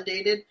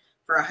validated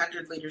for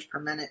 100 liters per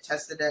minute,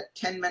 tested at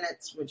 10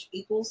 minutes, which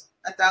equals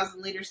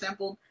 1,000 liters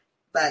sampled.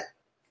 But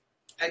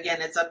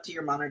again, it's up to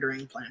your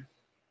monitoring plan.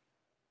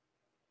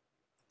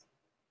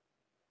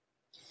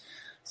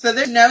 So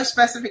there's no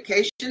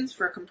specifications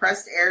for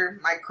compressed air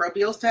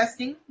microbial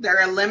testing. There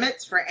are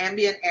limits for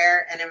ambient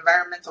air and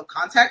environmental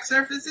contact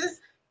surfaces,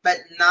 but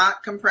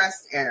not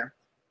compressed air.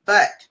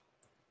 But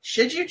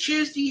should you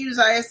choose to use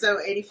ISO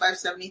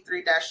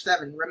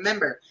 8573-7,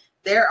 remember,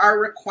 there are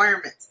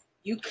requirements.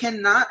 You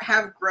cannot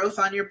have growth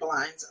on your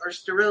blinds or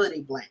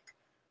sterility blank.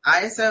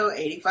 ISO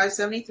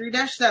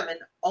 8573-7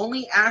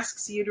 only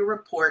asks you to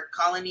report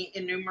colony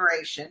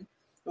enumeration,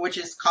 which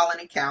is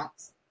colony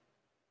counts,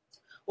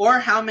 or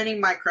how many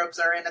microbes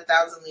are in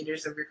 1,000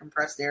 liters of your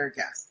compressed air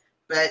gas.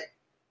 But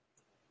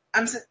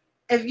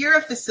if you're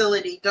a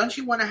facility, don't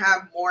you want to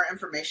have more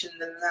information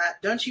than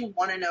that? Don't you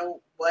want to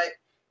know what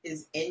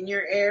is in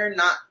your air,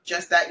 not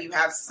just that you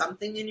have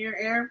something in your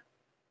air?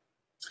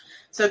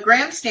 So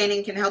gram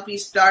staining can help you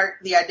start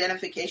the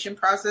identification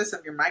process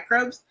of your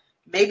microbes.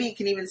 Maybe it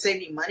can even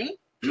save you money.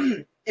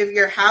 If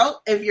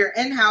your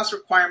in-house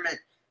requirement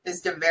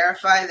is to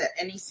verify that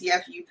any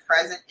CFU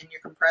present in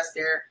your compressed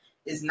air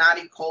is not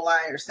E.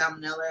 coli or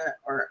salmonella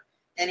or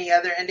any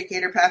other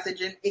indicator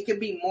pathogen, it can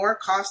be more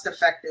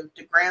cost-effective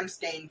to gram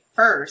stain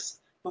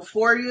first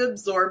before you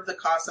absorb the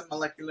cost of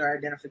molecular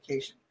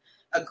identification.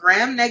 A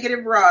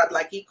gram-negative rod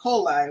like E.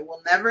 coli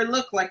will never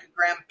look like a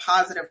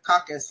gram-positive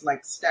coccus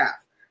like staph.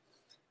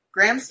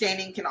 Gram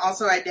staining can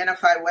also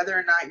identify whether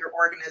or not your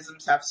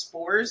organisms have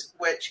spores,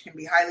 which can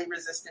be highly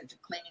resistant to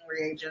cleaning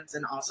reagents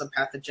and also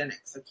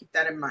pathogenic. So keep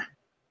that in mind.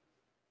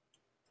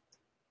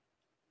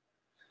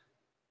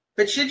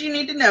 But should you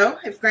need to know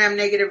if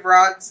gram-negative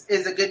rods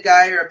is a good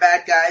guy or a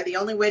bad guy, the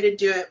only way to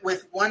do it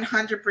with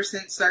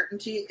 100%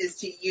 certainty is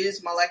to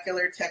use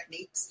molecular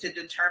techniques to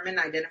determine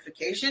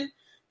identification.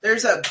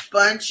 There's a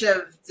bunch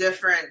of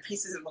different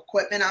pieces of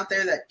equipment out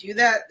there that do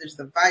that. There's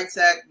the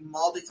Vitek,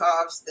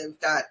 Malditovs, they've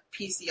got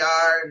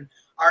PCR and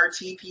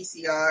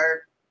RT-PCR.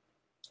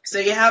 So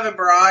you have a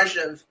barrage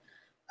of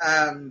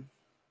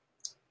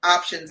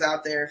options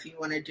out there if you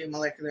want to do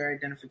molecular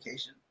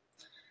identification.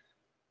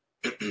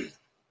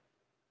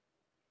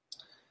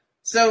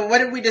 So what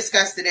did we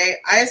discuss today?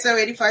 ISO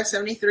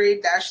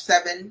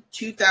 8573-7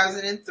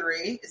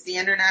 2003 is the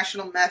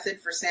international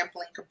method for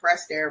sampling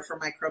compressed air for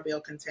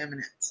microbial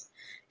contaminants.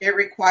 It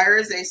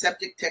requires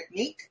aseptic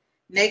technique.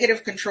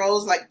 Negative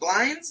controls like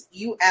blinds,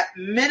 you at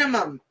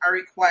minimum are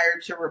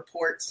required to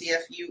report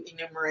CFU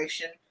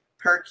enumeration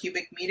per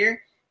cubic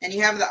meter, and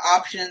you have the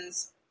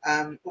options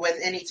with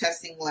any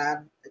testing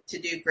lab to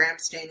do gram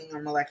staining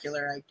or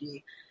molecular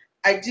ID.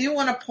 I do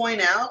want to point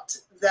out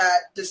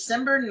that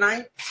December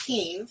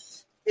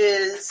 19th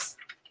is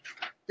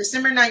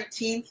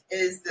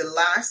the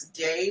last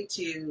day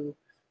to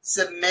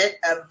submit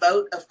a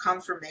vote of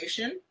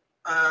confirmation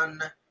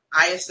on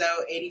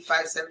ISO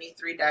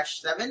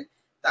 8573-7.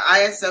 The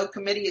ISO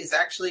committee is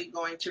actually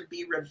going to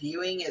be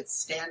reviewing its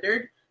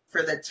standard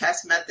for the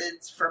test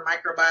methods for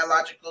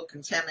microbiological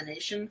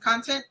contamination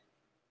content.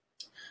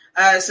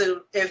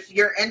 So if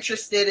you're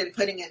interested in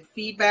putting in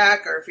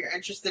feedback or if you're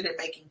interested in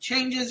making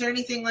changes or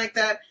anything like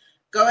that,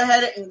 go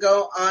ahead and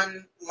go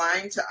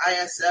online to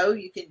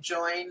ISO. You can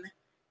join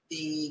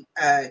the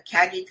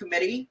CAGI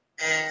committee,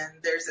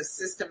 and there's a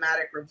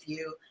systematic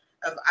review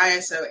of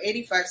ISO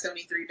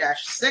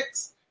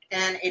 8573-6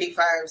 and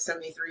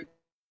 8573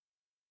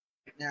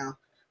 now.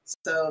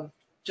 So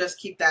just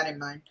keep that in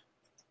mind.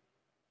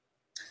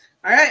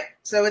 All right.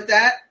 So with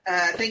that,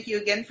 thank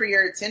you again for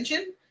your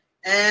attention,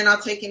 and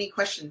I'll take any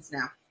questions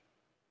now.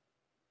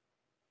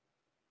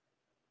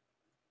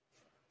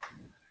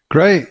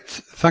 Great.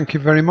 Thank you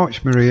very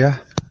much,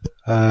 Maria.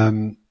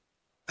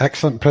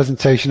 Excellent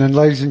presentation. And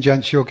ladies and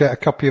gents, you'll get a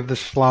copy of the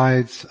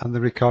slides and the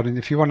recording.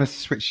 If you want to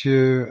switch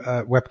your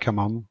webcam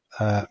on,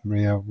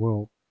 Maria,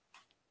 we'll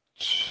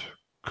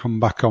come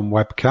back on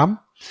webcam.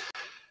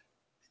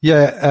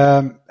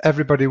 Yeah,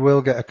 everybody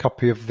will get a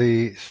copy of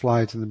the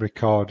slides and the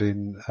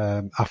recording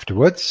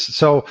afterwards.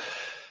 So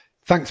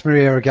thanks,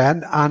 Maria,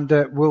 again. And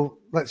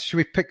should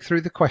we pick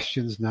through the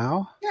questions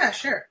now? Yeah,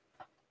 sure.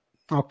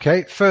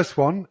 Okay, first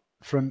one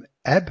from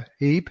Eb.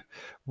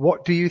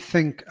 What do you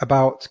think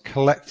about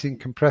collecting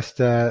compressed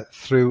air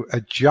through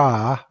a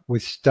jar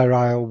with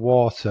sterile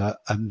water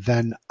and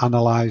then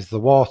analyze the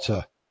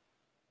water?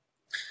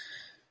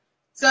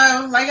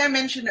 So, like I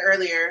mentioned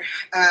earlier,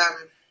 all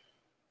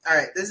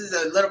right, this is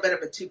a little bit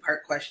of a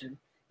two-part question.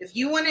 If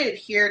you want to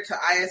adhere to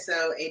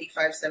ISO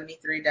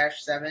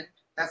 8573-7,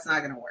 that's not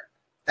going to work.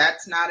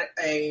 That's not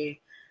a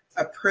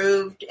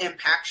approved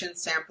impaction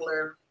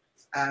sampler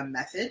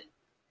method.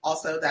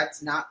 Also,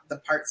 that's not the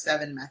Part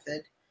 7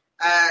 method.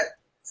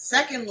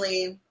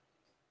 Secondly,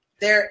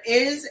 there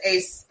is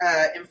a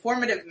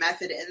informative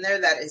method in there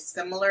that is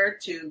similar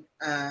to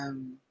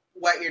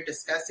what you're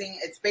discussing.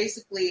 It's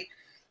basically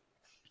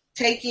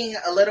taking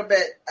a little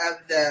bit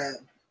of the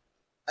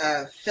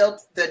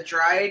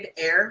dried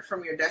air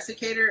from your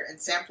desiccator and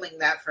sampling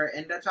that for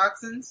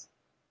endotoxins.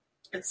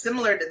 It's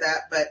similar to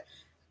that, but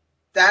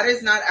that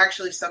is not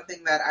actually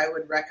something that I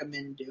would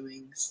recommend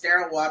doing.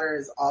 Sterile water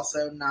is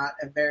also not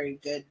a very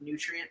good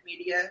nutrient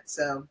media,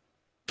 so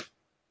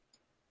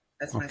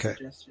that's my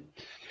suggestion.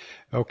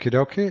 Okie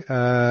dokie.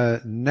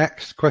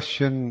 Next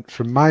question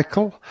from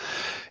Michael.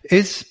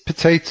 Is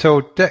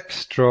potato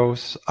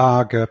dextrose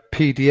agar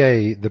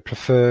PDA the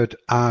preferred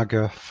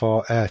agar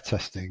for air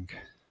testing?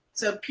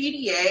 So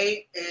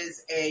PDA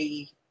is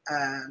a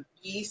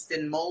yeast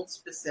and mold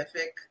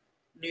specific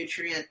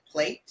nutrient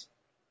plate.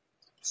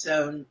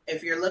 So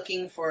if you're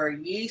looking for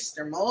yeast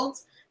or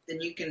molds, then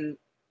you can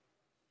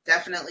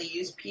definitely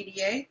use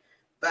PDA.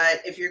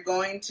 But if you're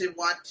going to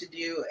want to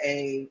do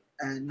a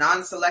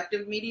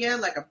non-selective media,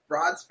 like a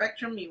broad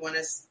spectrum, you want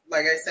to,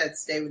 like I said,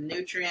 stay with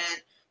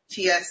nutrient,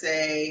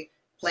 TSA,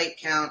 plate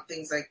count,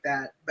 things like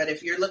that. But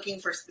if you're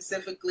looking for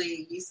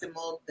specifically yeast and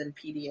mold, then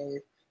PDA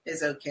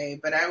is okay.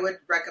 But I would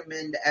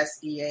recommend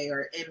SDA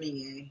or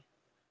MEA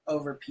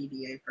over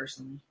PDA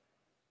personally.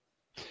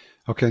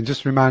 Okay, and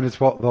just remind us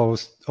what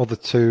those other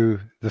two,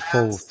 the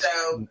full...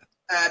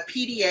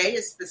 PDA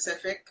is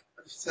specific,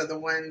 so the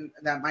one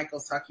that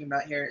Michael's talking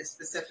about here is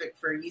specific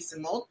for yeast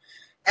and mold.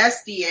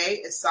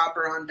 SDA is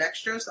Sabaron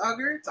dextrose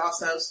agar. It's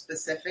also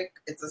specific.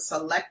 It's a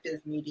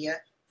selective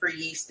media for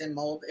yeast and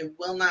mold. It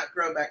will not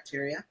grow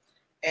bacteria.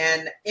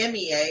 And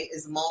MEA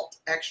is malt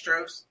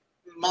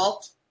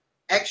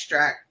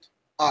extract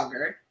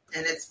agar,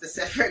 and it's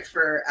specific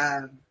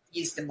for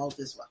yeast and mold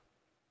as well.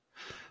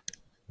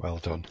 Well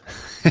done.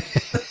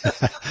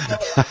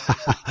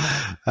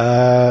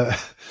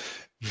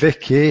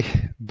 Vicky,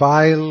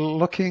 by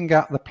looking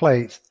at the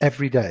plates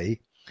every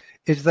day,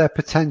 is there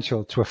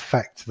potential to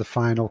affect the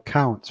final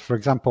count? For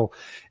example,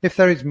 if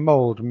there is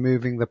mold,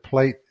 moving the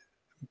plate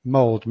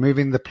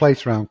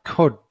around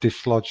could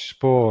dislodge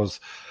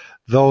spores.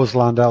 Those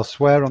land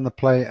elsewhere on the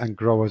plate and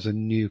grow as a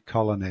new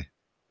colony.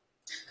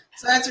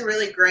 So that's a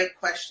really great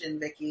question,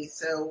 Vicky.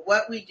 So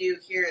what we do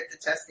here at the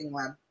testing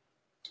lab,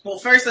 well,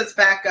 first let's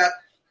back up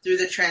through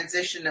the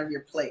transition of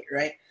your plate,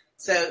 right?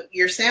 So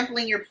you're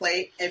sampling your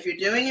plate. If you're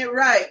doing it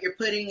right, you're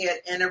putting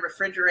it in a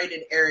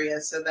refrigerated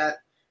area so that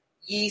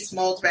yeast,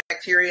 mold,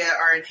 bacteria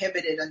are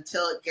inhibited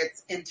until it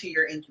gets into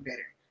your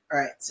incubator. All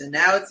right, so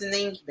now it's in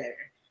the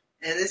incubator.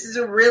 And this is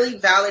a really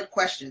valid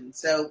question.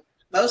 So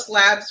most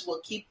labs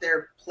will keep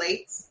their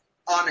plates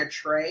on a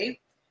tray.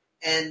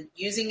 And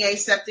using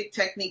aseptic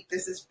technique,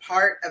 this is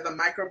part of a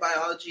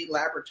microbiology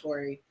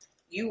laboratory.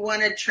 You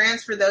want to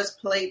transfer those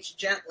plates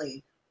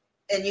gently.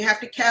 And you have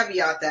to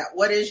caveat that.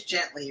 What is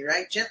gently,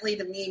 right? Gently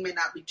to me may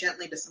not be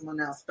gently to someone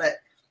else, but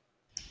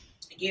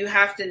you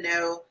have to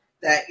know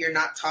that you're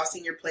not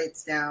tossing your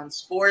plates down.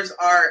 Spores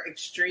are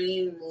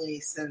extremely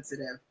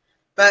sensitive.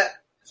 But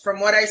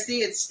from what I see,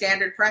 it's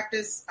standard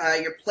practice.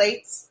 Your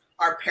plates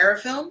are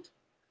parafilmed.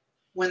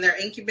 When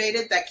they're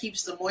incubated, that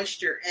keeps the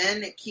moisture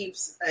in. It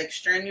keeps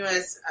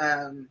extraneous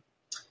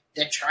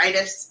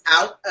detritus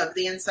out of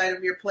the inside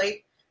of your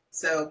plate.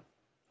 So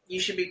you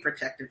should be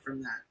protected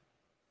from that.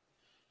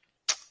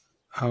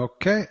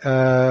 Okay.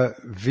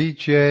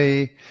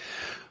 VJ,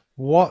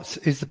 what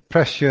is the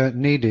pressure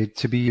needed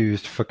to be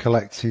used for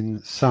collecting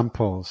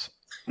samples?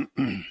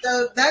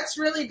 So that's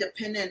really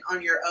dependent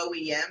on your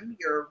OEM,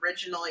 your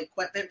original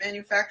equipment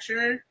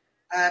manufacturer.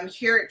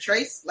 Here at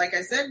Trace, like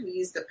I said, we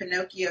use the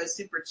Pinocchio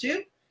Super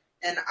 2,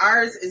 and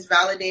ours is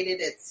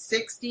validated at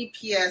 60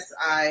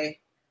 psi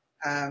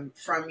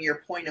from your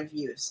point of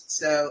use.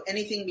 So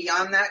anything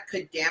beyond that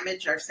could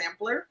damage our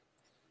sampler.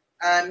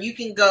 You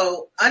can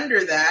go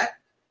under that,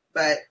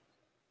 but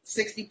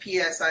 60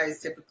 psi is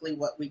typically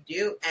what we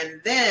do.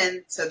 And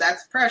then, so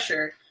that's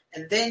pressure,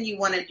 and then you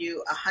want to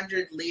do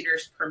 100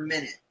 liters per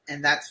minute,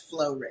 and that's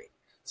flow rate.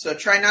 So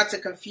try not to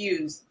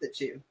confuse the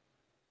two.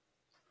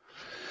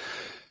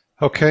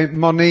 Okay,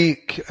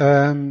 Monique,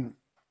 I'm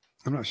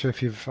not sure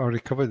if you've already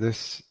covered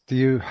this. Do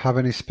you have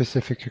any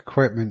specific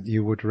equipment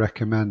you would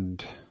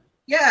recommend?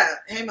 Yeah.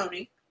 Hey,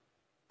 Monique.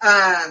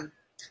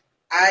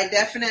 I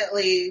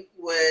definitely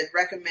would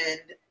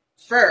recommend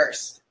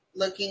first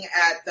looking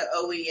at the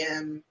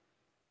OEM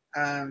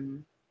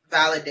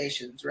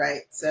validations,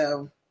 right?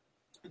 So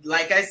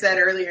like I said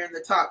earlier in the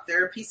talk,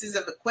 there are pieces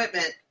of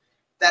equipment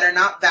that are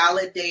not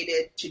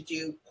validated to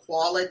do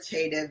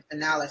qualitative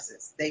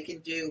analysis. They can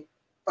do,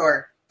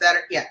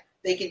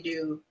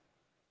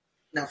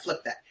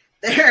 flip that.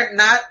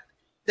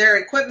 They're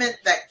equipment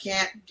that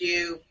can't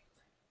do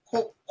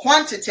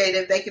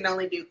quantitative, they can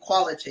only do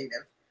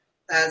qualitative.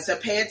 So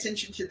pay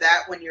attention to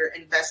that when you're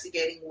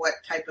investigating what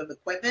type of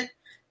equipment.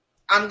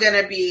 I'm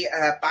going to be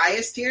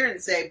biased here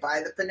and say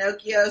buy the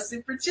Pinocchio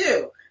Super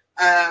 2.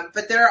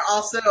 But there are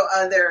also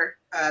other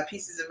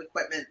pieces of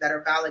equipment that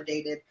are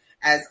validated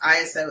as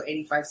ISO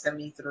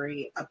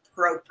 8573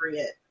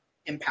 appropriate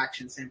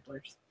impaction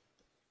samplers.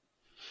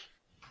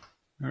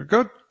 Very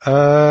good.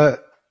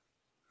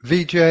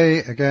 VJ,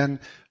 again,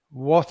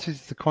 what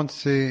is the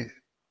quantity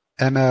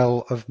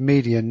ml of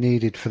media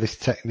needed for this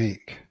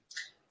technique?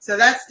 So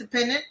that's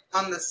dependent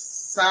on the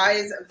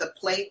size of the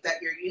plate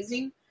that you're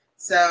using.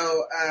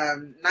 So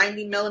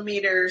 90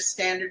 millimeter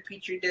standard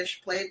Petri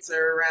dish plates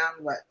are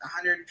around,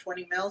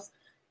 120 mils?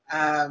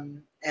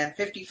 And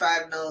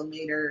 55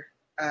 millimeter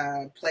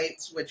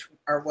plates, which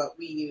are what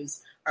we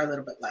use, are a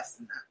little bit less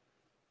than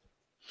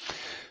that.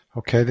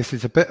 Okay, this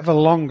is a bit of a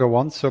longer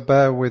one, so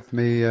bear with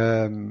me,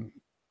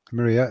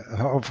 Maria.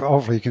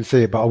 Hopefully you can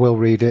see it, but I will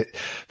read it.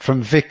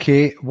 From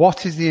Vicky,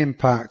 what is the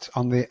impact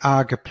on the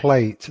agar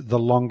plate the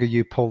longer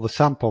you pull the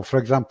sample? For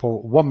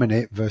example, 1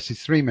 minute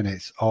versus 3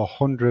 minutes, or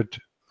 100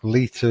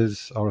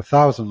 litres or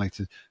 1,000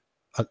 litres.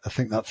 I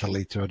think that's a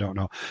litre, I don't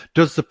know.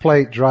 Does the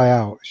plate dry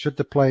out? Should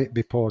the plate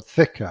be poured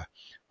thicker?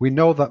 We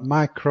know that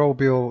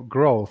microbial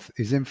growth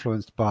is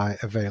influenced by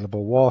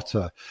available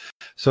water.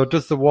 So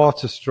does the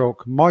water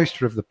stroke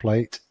moisture of the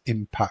plate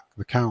impact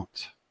the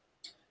count?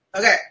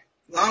 Okay,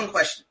 long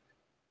question.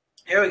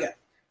 Here we go.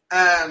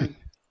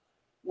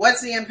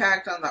 What's the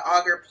impact on the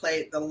agar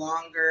plate the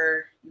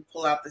longer you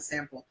pull out the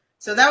sample?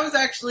 So that was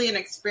actually an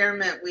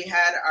experiment we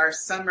had our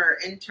summer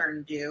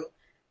intern do.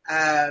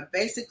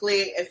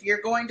 Basically, if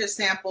you're going to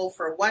sample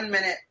for 1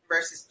 minute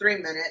versus 3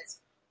 minutes,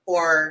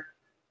 or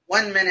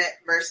 1 minute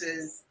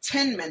versus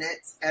 10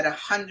 minutes at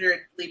 100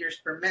 liters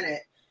per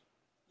minute,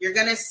 you're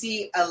going to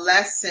see a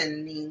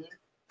lessening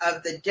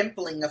of the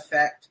dimpling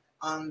effect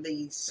on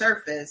the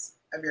surface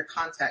of your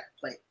contact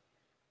plate.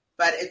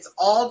 But it's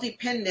all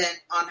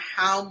dependent on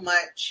how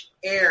much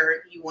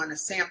air you want to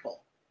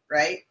sample,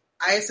 right?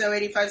 ISO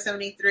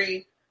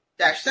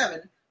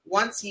 8573-7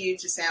 wants you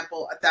to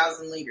sample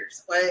 1,000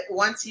 liters. It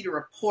wants you to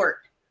report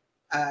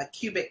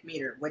cubic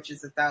meter, which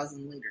is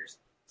 1,000 liters.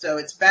 So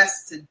it's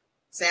best to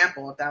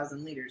sample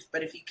 1,000 liters.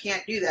 But if you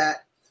can't do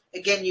that,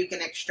 again, you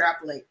can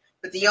extrapolate.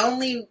 But the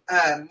only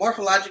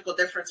morphological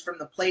difference from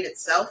the plate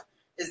itself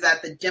is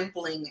that the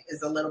dimpling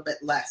is a little bit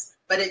less.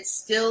 But it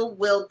still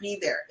will be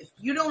there. If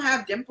you don't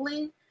have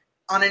dimpling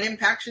on an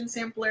impaction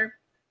sampler,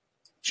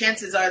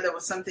 chances are there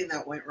was something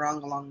that went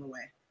wrong along the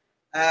way.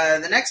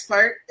 The next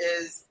part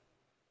is,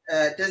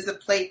 does the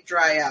plate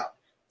dry out?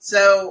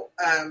 So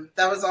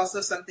that was also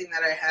something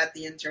that I had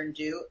the intern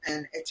do,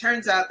 and it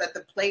turns out that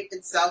the plate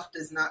itself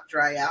does not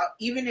dry out.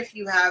 Even if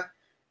you have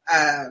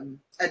a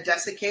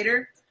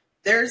desiccator,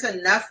 there's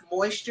enough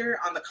moisture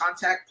on the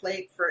contact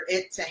plate for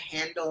it to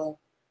handle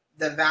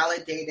the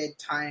validated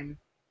time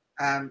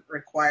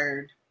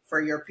required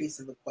for your piece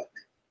of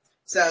equipment.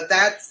 So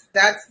that's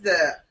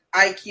the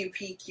IQ,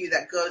 PQ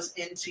that goes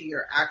into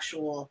your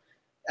actual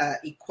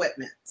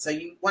equipment. So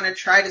you want to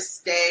try to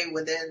stay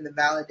within the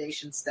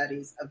validation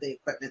studies of the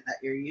equipment that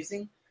you're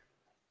using.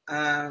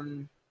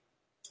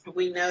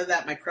 We know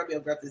that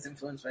microbial growth is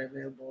influenced by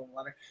available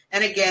water.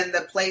 And again,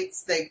 the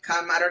plates, they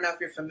come, I don't know if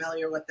you're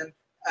familiar with them,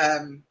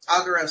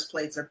 agarose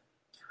plates are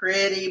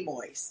pretty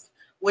moist,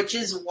 which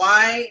is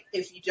why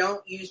if you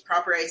don't use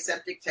proper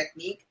aseptic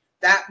technique,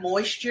 that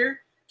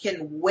moisture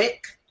can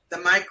wick the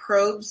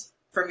microbes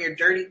from your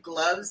dirty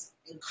gloves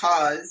and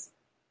cause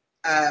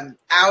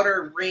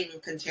outer ring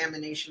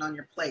contamination on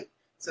your plate.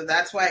 So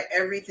that's why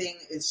everything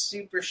is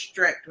super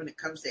strict when it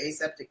comes to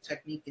aseptic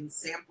technique and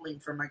sampling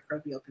for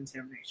microbial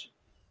contamination.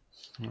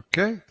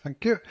 Okay,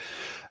 thank you.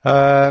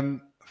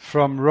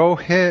 From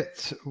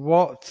Rohit,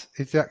 what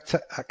is the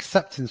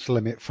acceptance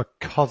limit for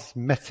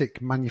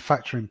cosmetic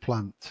manufacturing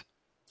plant?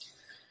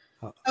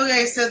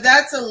 Okay, so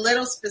that's a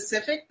little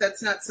specific.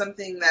 That's not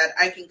something that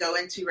I can go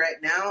into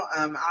right now.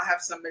 I'll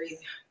have somebody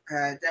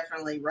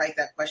definitely write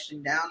that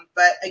question down.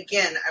 But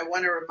again, I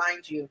want to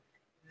remind you,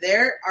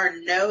 there are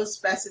no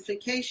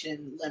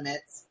specification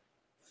limits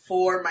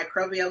for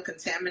microbial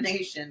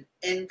contamination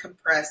in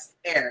compressed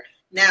air.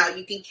 Now,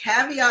 you can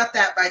caveat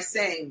that by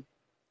saying,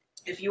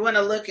 if you want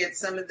to look at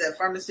some of the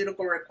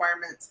pharmaceutical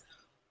requirements,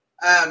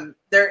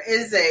 there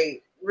is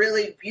a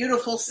really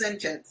beautiful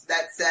sentence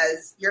that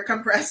says your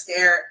compressed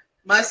air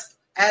must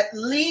at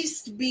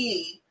least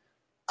be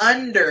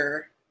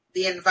under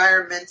the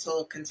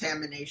environmental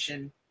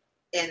contamination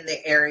in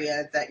the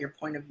area that your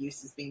point of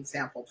use is being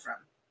sampled from.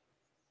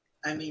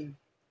 I mean,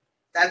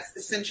 that's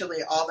essentially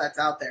all that's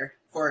out there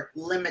for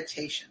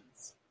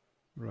limitations.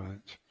 Right.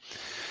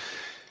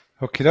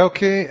 Okie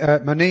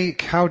dokie.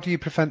 Monique, how do you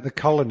prevent the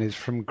colonies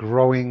from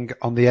growing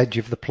on the edge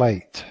of the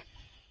plate?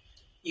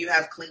 You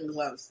have clean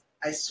gloves.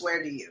 I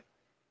swear to you.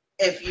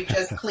 If you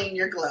just clean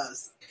your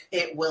gloves,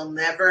 it will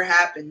never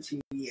happen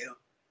to you.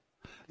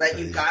 But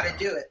you've got to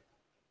do it.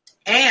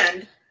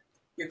 And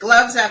your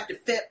gloves have to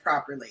fit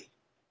properly.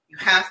 You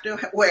have to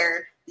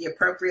wear the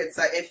appropriate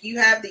size. If you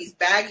have these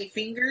baggy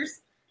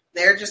fingers,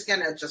 they're just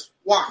going to just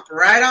walk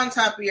right on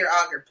top of your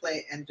agar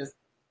plate and just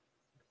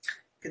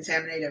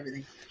contaminate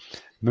everything.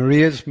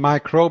 Maria's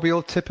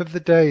microbial tip of the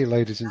day,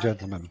 ladies and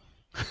gentlemen.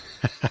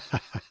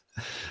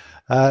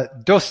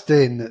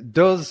 Dustin,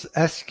 does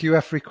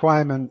SQF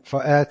requirement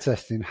for air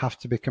testing have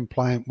to be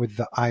compliant with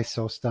the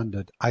ISO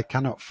standard? I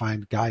cannot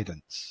find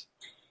guidance.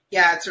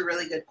 Yeah, it's a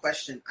really good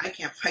question. I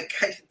can't find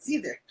guidance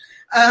either.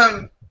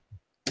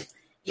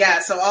 Yeah,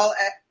 so all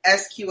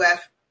SQF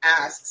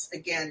asks,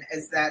 again,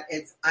 is that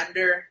it's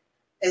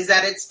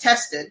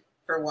tested,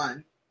 for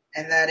one,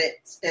 and that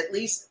it's at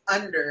least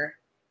under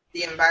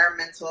the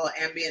environmental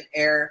ambient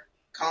air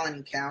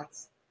colony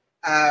counts.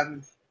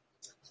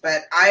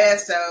 But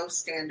ISO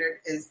standard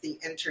is the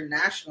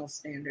international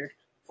standard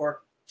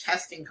for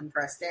testing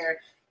compressed air.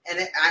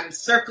 And I'm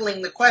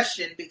circling the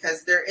question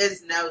because there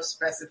is no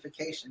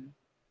specification.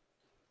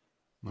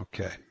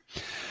 Okay.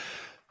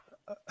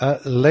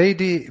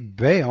 Lady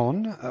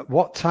Bayon,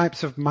 what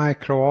types of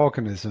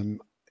microorganism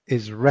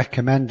is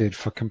recommended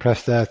for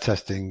compressed air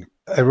testing?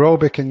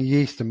 Aerobic and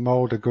yeast and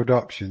mold are good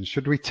options.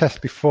 Should we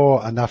test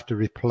before and after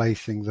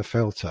replacing the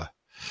filter?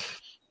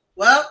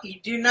 Well, you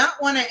do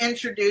not want to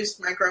introduce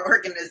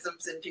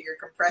microorganisms into your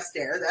compressed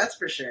air, that's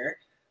for sure.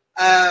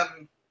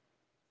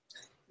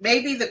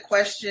 Maybe the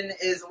question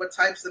is what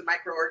types of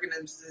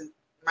microorganisms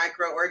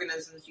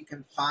you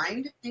can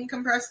find in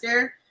compressed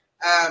air.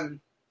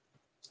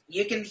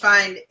 You can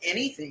find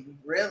anything,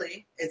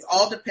 really. It's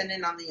all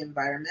dependent on the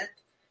environment.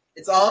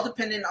 It's all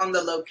dependent on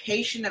the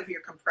location of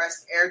your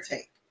compressed air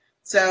tank.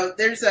 So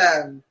there was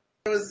a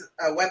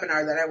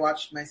webinar that I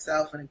watched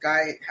myself, and a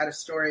guy had a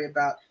story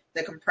about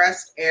the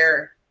compressed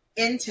air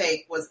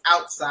intake was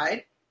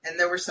outside, and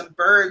there were some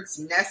birds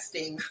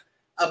nesting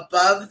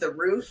above the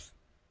roof,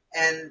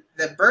 and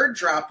the bird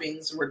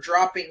droppings were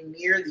dropping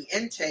near the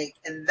intake,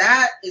 and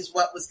that is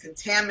what was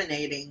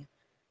contaminating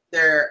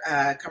their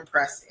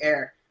compressed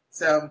air.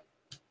 So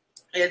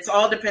it's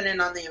all dependent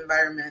on the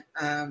environment.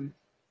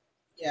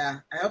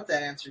 Yeah, I hope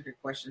that answered your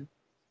question.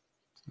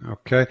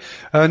 Okay.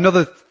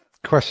 Another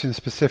question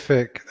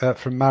specific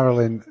from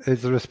Marilyn.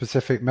 Is there a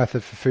specific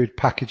method for food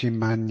packaging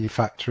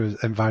manufacturers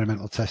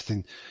environmental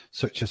testing,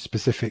 such as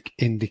specific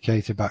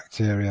indicator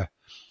bacteria?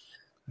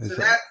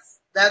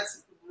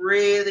 That's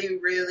really,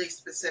 really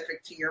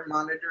specific to your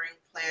monitoring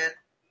plan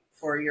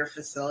for your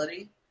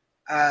facility.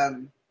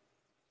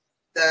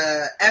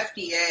 The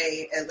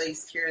FDA, at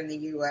least here in the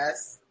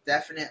U.S.,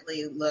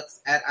 definitely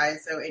looks at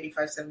ISO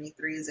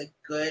 8573 as a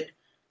good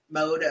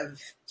mode of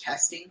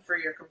testing for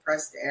your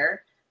compressed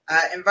air.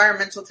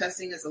 Environmental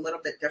testing is a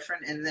little bit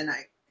different, and then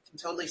I can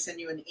totally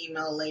send you an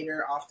email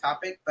later off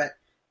topic. But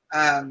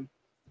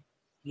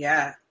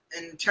yeah,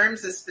 in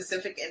terms of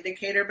specific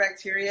indicator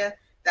bacteria,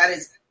 that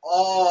is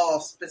all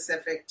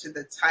specific to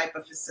the type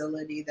of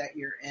facility that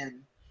you're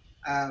in.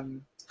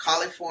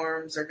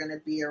 Coliforms are going to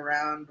be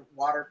around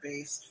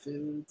water-based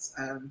foods.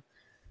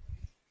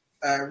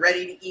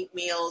 Ready-to-eat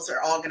meals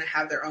are all going to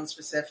have their own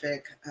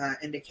specific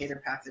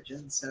indicator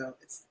pathogens. So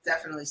it's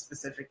definitely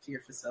specific to your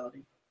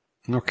facility.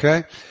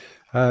 Okay.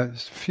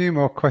 Just a few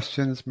more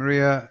questions,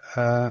 Maria.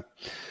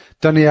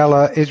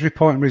 Daniela, is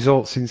reporting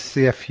results in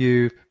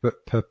CFU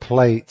but per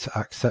plate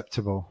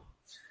acceptable?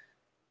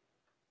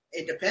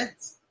 It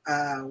depends.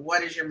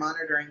 What does your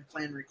monitoring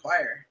plan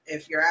require?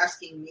 If you're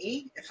asking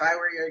me, if I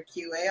were your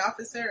QA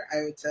officer,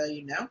 I would tell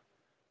you no.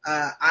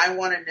 I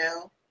want to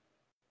know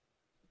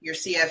your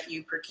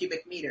CFU per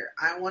cubic meter.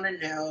 I want to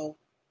know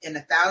in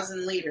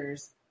 1,000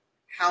 liters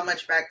how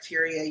much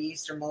bacteria,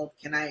 yeast, or mold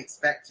can I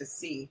expect to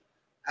see.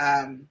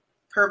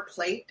 Per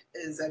plate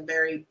is a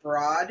very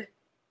broad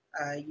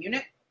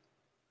unit.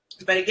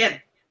 But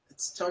again,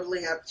 it's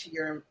totally up to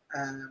your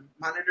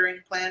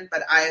monitoring plan.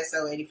 But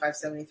ISO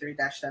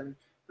 8573-7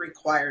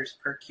 requires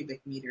per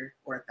cubic meter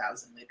or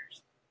 1,000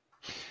 liters.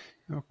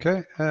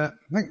 Okay, I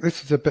think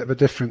this is a bit of a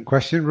different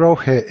question.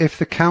 Rohit, if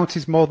the count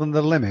is more than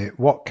the limit,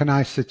 what can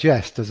I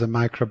suggest as a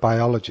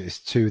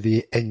microbiologist to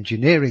the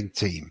engineering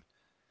team?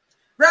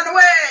 Run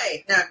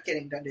away! No, I'm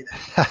kidding. Don't do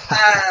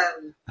that.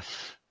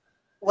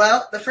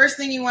 Well, the first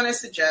thing you want to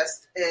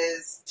suggest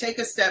is take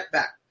a step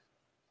back.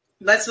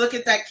 Let's look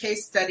at that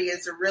case study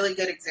as a really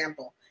good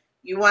example.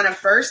 You want to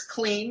first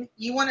clean.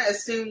 You want to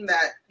assume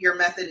that your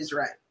method is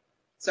right.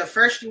 So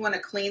first you want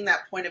to clean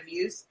that point of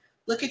use.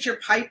 Look at your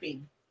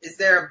piping. Is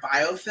there a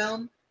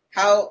biofilm?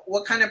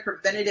 What kind of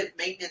preventative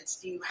maintenance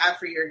do you have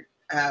for your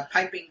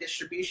piping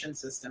distribution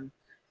system?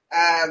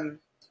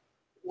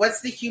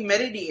 What's the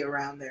humidity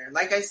around there?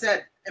 Like I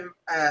said,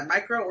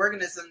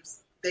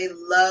 microorganisms, they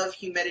love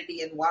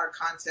humidity and water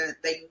content.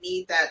 They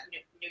need that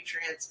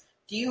nutrients.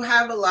 Do you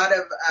have a lot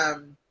of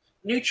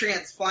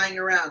nutrients flying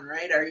around,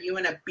 right? Are you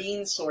in a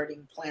bean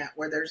sorting plant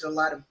where there's a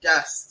lot of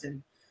dust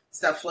and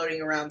stuff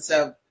floating around?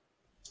 So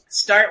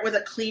start with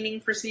a cleaning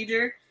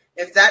procedure.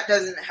 If that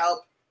doesn't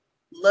help,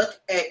 look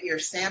at your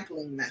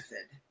sampling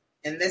method.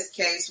 In this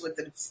case, with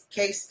the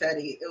case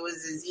study, it was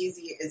as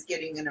easy as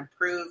getting an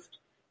approved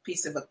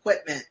piece of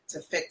equipment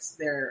to fix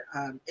their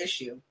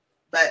issue.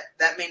 But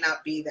that may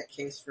not be the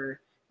case for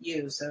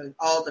you, so it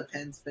all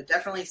depends. But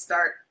definitely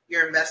start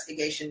your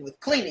investigation with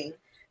cleaning.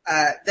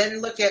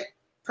 Then look at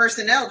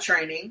personnel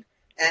training,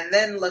 and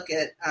then look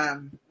at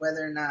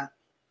whether or not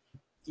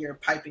your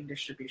piping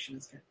distribution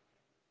is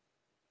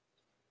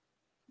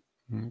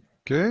good.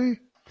 Okay.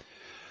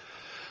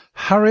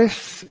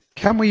 Harris,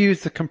 can we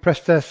use the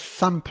compressed air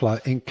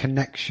sampler in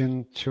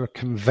connection to a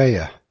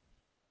conveyor?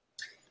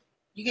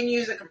 You can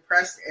use a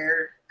compressed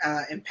air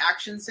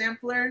impaction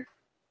sampler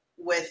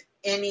with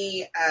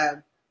any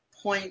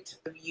point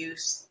of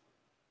use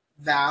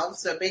valve.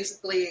 So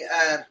basically,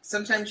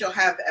 sometimes you'll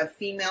have a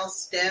female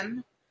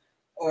stem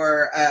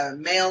or a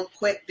male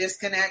quick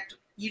disconnect.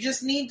 You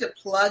just need to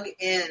plug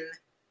in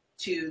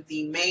to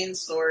the main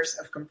source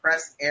of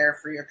compressed air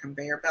for your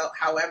conveyor belt,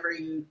 however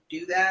you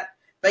do that.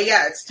 But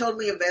yeah, it's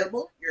totally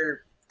available.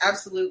 You're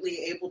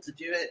absolutely able to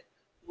do it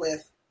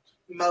with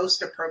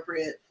most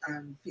appropriate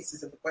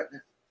pieces of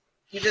equipment.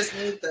 You just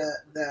need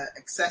the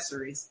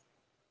accessories.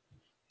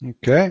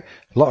 Okay.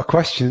 A lot of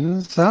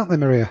questions, aren't they,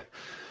 Maria?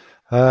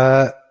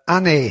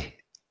 Annie,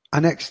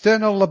 an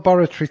external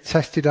laboratory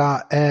tested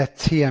our air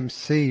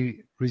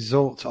TMC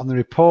result on the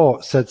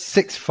report, said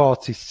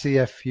 640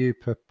 CFU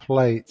per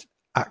plate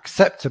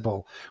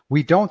acceptable.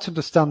 We don't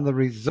understand the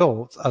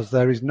result as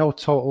there is no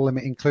total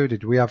limit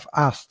included. We have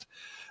asked,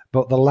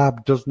 but the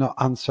lab does not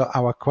answer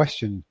our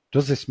question.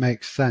 Does this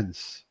make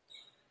sense?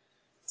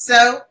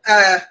 So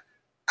I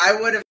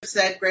would have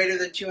said greater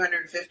than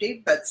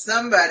 250, but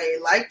somebody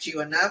liked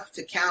you enough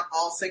to count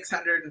all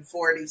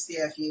 640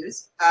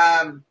 CFUs.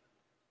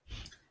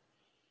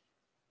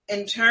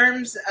 In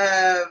terms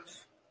of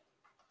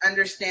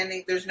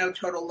understanding there's no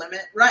total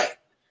limit, right.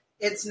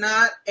 It's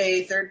not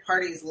a third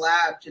party's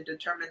lab to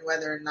determine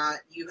whether or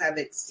not you have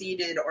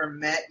exceeded or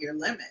met your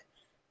limit.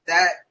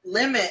 That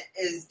limit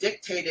is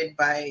dictated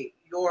by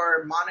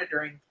your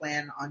monitoring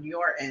plan on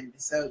your end.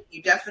 So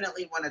you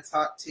definitely want to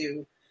talk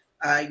to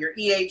your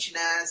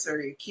EHS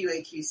or your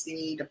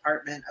QA/QC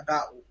department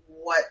about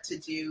what to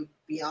do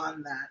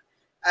beyond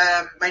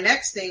that. My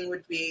next thing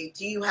would be,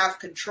 do you have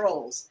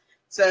controls?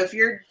 So if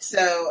you're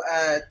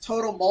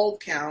total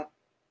mold count,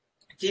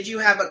 did you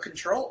have a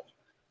control?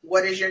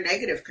 What does your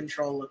negative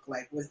control look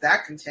like? Was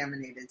that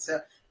contaminated?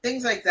 So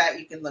things like that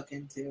you can look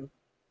into.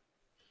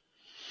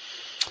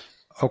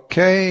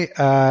 Okay.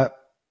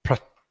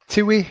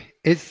 Pratiwi,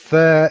 is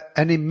there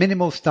any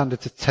minimal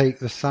standard to take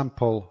the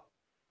sample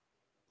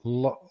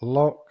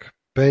lock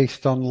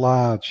based on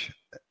large?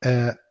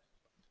 I'm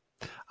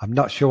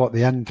not sure what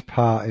the end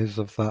part is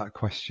of that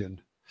question.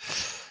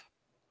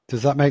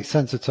 Does that make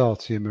sense at all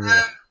to you,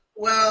 Maria?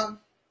 Well,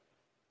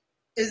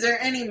 is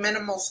there any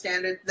minimal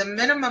standard? The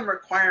minimum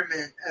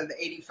requirement of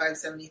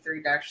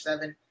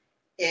 8573-7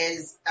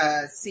 is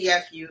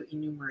CFU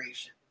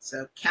enumeration.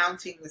 So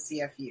counting the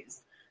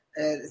CFUs.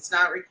 It's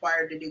not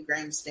required to do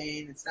gram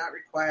stain. It's not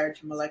required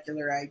to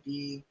molecular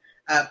ID.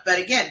 But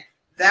again,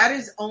 that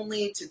is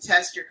only to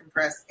test your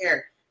compressed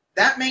air.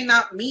 That may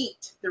not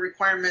meet the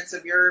requirements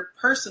of your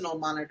personal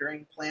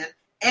monitoring plan,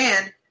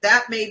 and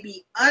that may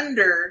be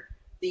under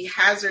the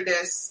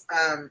hazardous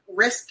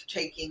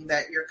risk-taking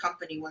that your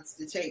company wants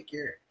to take,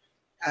 your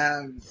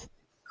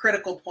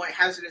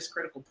hazardous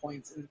critical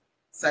points and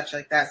such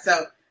like that.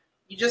 So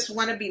you just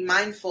want to be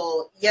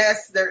mindful.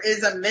 Yes, there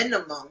is a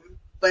minimum,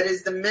 but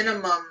is the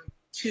minimum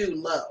too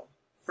low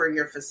for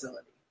your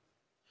facility?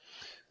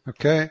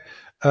 Okay.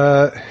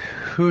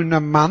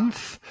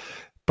 Hunamanth,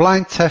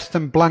 blind test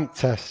and blank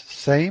test,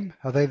 same?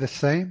 Are they the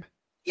same?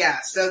 Yeah,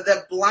 so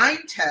the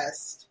blind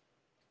test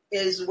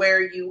is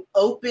where you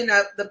open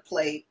up the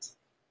plate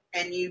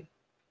and you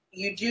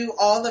do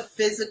all the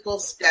physical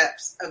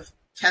steps of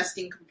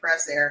testing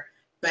compressed air,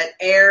 but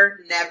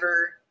air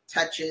never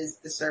touches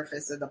the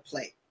surface of the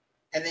plate.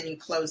 And then you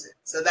close it.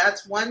 So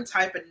that's one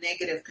type of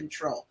negative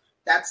control.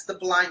 That's the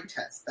blind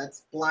test.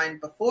 That's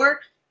blind before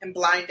and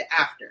blind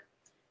after.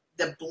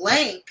 The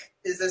blank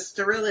is a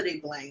sterility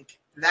blank.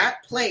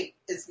 That plate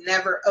is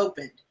never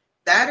opened.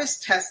 That is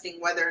testing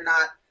whether or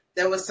not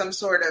there was some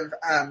sort of,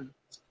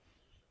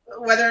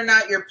 whether or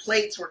not your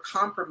plates were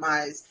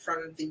compromised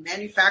from the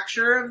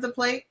manufacturer of the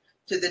plate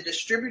to the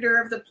distributor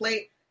of the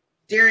plate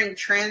during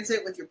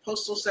transit with your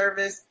postal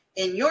service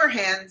in your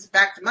hands,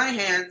 back to my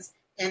hands,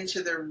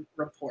 into the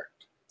report.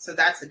 So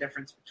that's the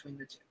difference between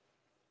the two.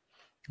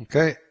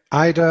 Okay.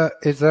 Ida,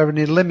 is there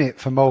any limit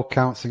for mold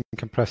counts in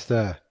compressed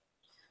air?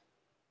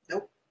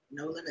 Nope,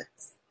 no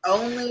limits.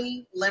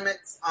 Only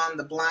limits on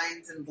the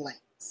blinds and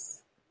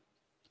blanks.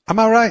 Am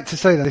I right to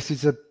say that this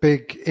is a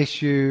big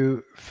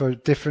issue for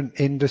different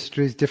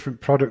industries, different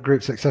product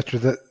groups, etc.,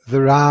 that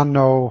there are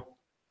no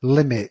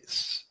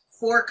limits?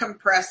 For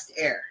compressed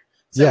air.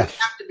 So yes. We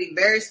have to be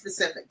very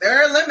specific.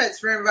 There are limits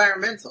for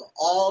environmental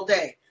all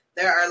day.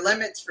 There are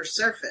limits for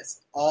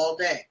surface all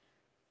day.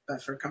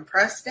 But for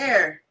compressed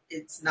air,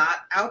 it's not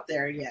out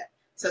there yet.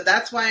 So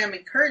that's why I'm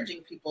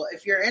encouraging people,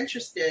 if you're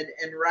interested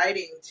in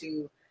writing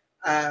to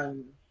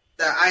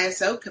the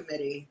ISO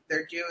committee,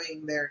 they're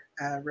doing their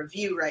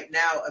review right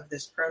now of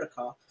this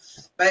protocol.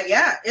 But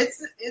yeah,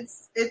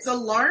 it's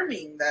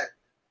alarming that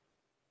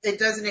it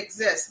doesn't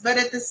exist. But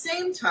at the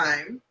same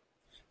time,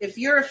 if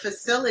you're a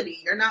facility,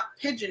 you're not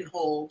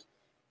pigeonholed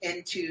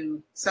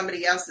into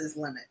somebody else's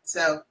limit.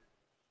 So,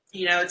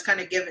 it's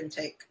kind of give and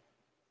take.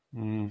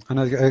 And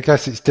I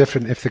guess it's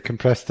different if the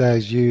compressed air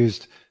is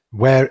used,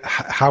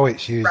 how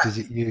it's used. Right. Is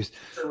it used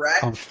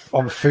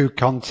on food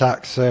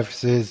contact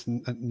surfaces,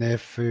 near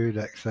food,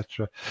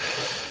 etc.?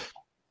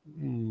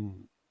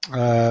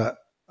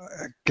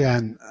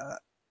 Again,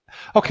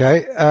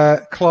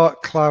 okay.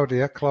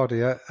 Claudia,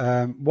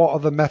 what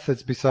other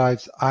methods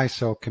besides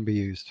ISO can be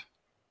used?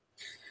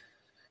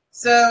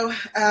 So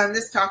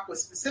this talk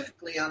was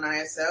specifically on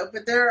ISO,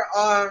 but there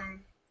are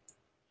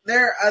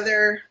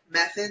other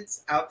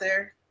methods out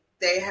there.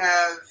 They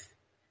have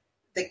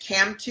the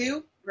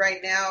CAM2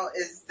 right now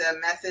is the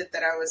method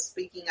that I was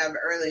speaking of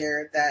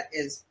earlier. That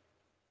is,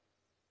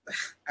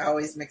 I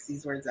always mix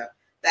these words up.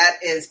 That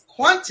is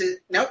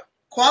qualitative,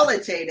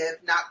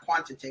 not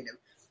quantitative.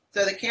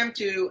 So the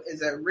CAM2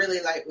 is a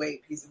really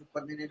lightweight piece of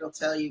equipment. It'll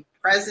tell you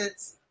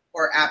presence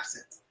or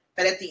absence.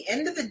 But at the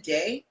end of the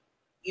day,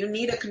 you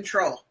need a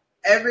control.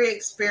 Every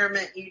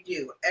experiment you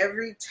do,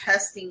 every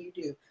testing you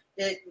do,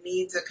 it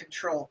needs a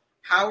control.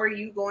 How are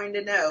you going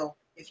to know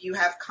if you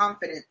have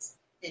confidence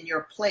in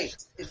your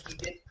plate if you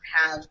didn't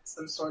have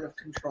some sort of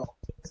control?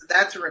 So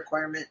that's a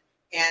requirement.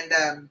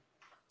 And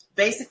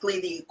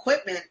basically the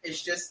equipment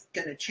is just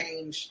going to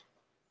change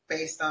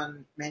based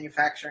on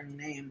manufacturing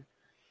name.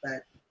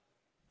 But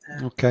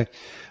okay.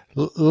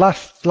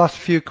 Last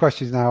few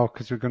questions now,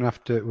 because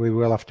we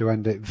will have to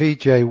end it.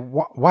 VJ,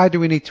 why do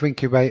we need to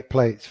incubate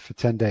plates for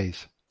 10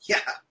 days? Yeah,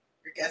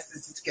 your guess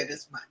is as good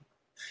as mine.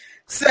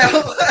 So,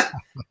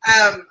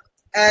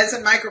 as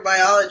a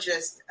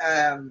microbiologist,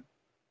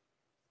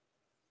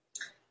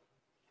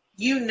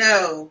 you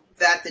know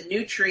that the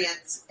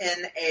nutrients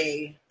in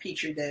a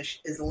petri dish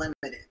is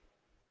limited.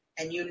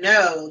 And you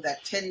know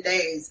that 10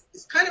 days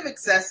is kind of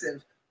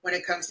excessive when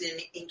it comes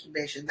to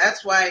incubation.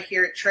 That's why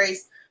here at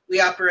Trace, we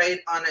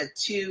operate on a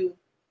 2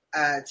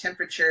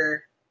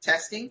 temperature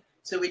testing.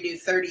 So we do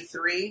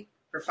 33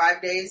 for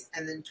 5 days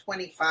and then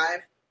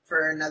 25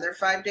 for another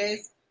 5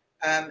 days.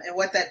 And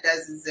what that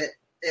does is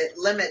it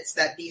limits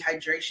that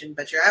dehydration.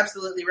 But you're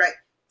absolutely right.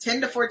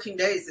 10 to 14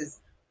 days is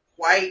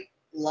quite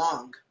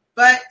long.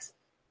 But,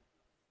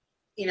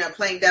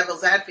 playing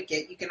devil's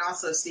advocate, you can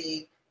also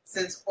see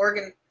since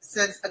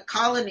a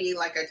colony,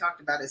 like I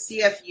talked about, a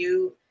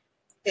CFU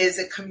is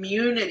a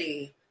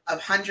community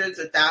of hundreds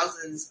of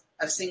thousands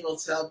of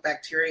single-celled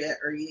bacteria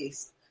or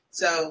yeast.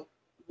 So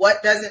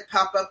what doesn't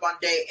pop up on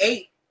day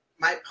 8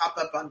 might pop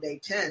up on day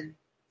 10.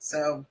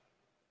 So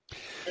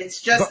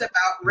it's just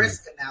about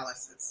risk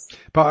analysis.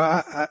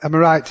 But am I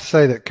right to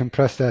say that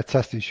compressed air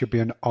testing should be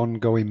an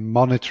ongoing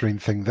monitoring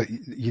thing, that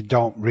you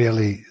don't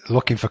really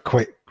looking for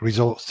quick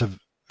results to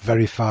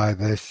verify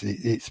this?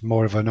 It's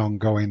more of an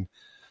ongoing.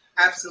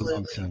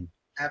 Absolutely.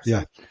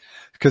 Yeah.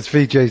 Because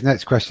VJ's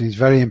next question is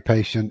very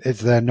impatient. Is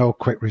there no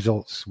quick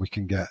results we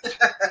can get?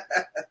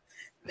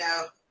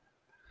 No.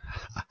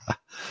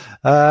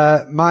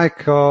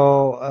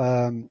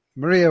 Michael,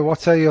 Maria,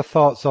 what are your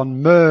thoughts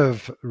on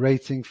MERV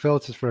rating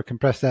filters for a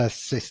compressed air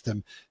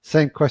system?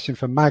 Same question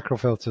for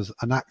microfilters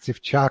and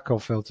active charcoal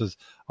filters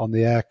on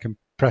the air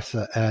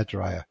compressor air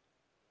dryer.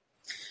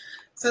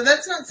 So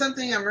that's not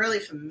something I'm really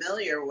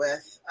familiar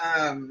with,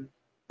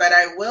 but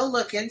I will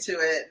look into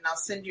it, and I'll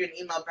send you an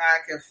email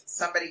back if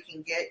somebody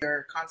can get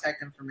your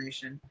contact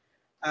information.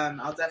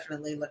 I'll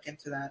definitely look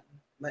into that and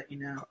let you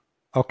know.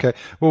 Okay.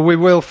 Well, we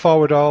will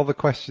forward all the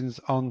questions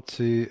on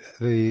to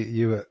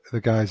the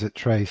guys at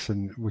Trace,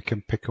 and we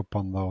can pick up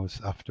on those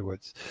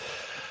afterwards.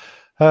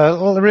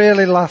 Well, the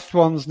really last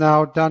ones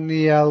now.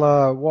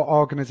 Daniela, what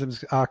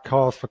organisms are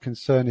cause for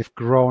concern if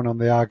grown on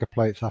the agar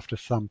plates after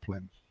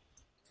sampling?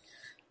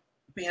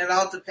 I mean, it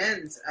all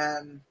depends.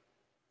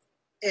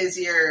 Is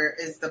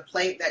the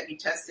plate that you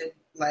tested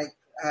like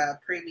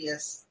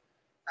previous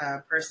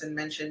person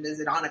mentioned, is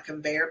it on a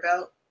conveyor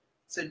belt?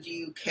 So do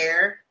you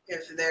care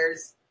if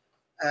there's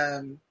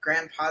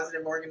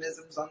gram-positive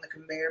organisms on the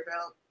conveyor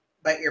belt,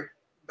 but your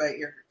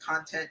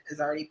content is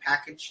already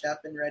packaged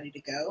up and ready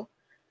to go?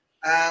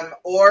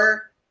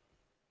 Or,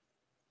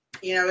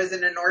 is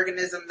it an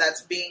organism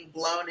that's being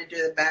blown into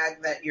the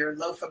bag that your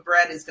loaf of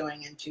bread is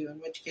going into, in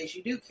which case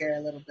you do care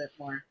a little bit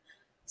more.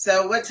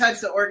 So what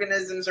types of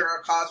organisms are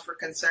a cause for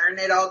concern?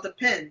 It all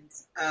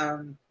depends.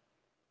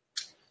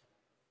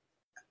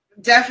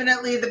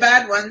 Definitely the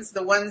bad ones,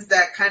 the ones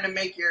that kind of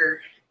make your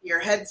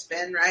head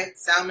spin, right?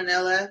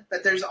 Salmonella,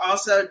 but there's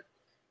also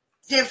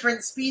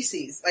different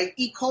species, like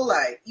E.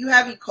 coli. You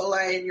have E.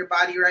 coli in your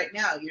body right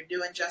now. You're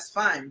doing just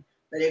fine.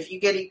 But if you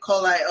get E.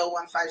 coli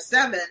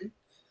 0157,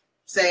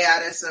 say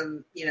out of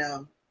some,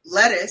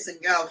 lettuce in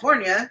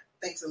California,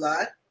 thanks a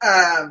lot,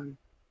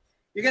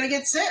 you're going to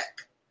get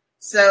sick.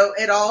 So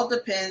it all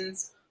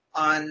depends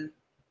on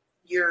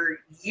your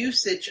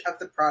usage of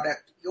the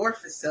product, your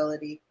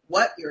facility,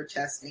 what you're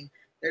testing.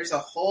 There's a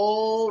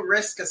whole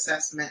risk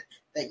assessment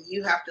that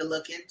you have to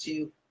look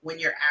into when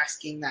you're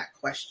asking that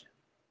question.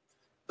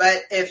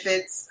 But if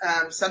it's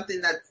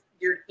something that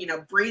you're,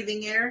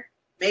 breathing air,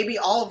 maybe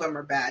all of them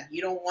are bad.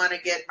 You don't want to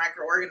get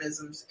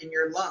microorganisms in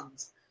your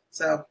lungs.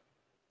 So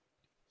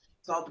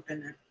it's all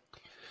dependent.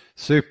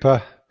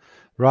 Super.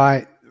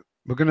 Right.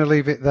 We're going to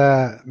leave it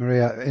there,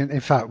 Maria. In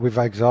fact, we've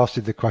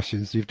exhausted the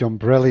questions. You've done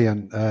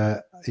brilliant.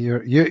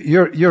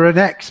 You're an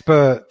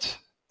expert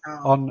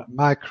on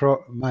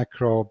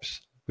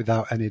microbes,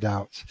 without any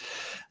doubt.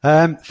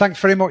 Thanks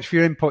very much for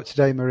your input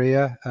today,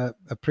 Maria.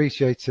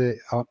 Appreciate it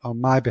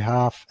on my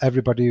behalf,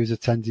 everybody who's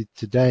attended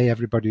today,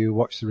 everybody who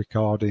watched the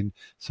recording.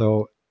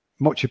 So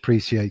much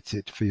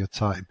appreciated for your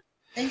time.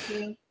 Thank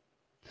you.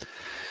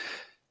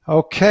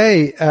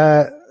 Okay.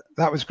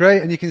 That was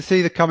great. And you can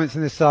see the comments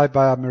in the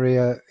sidebar,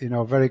 Maria,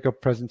 very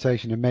good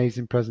presentation,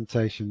 amazing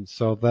presentation.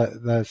 So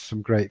there's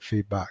some great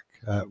feedback,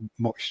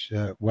 much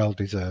well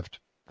deserved.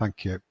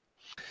 Thank you.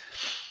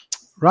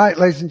 Right,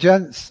 ladies and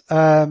gents,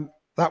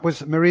 that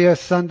was Maria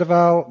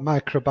Sandoval,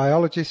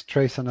 microbiologist,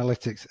 Trace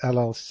Analytics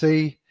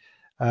LLC.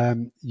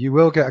 You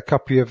will get a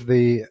copy of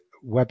the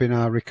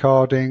webinar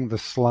recording, the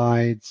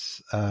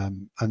slides,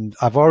 and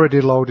I've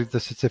already loaded the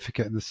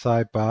certificate in the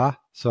sidebar.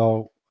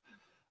 So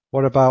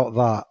what about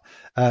that?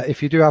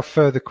 If you do have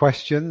further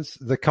questions,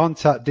 the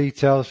contact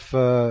details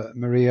for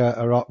Maria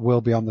will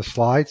be on the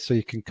slides, so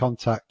you can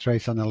contact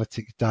Trace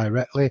Analytics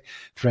directly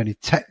for any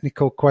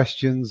technical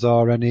questions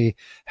or any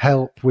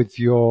help with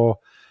your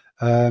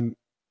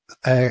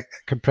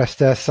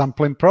compressed air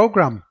sampling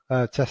program,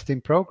 testing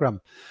program.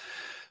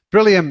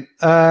 Brilliant.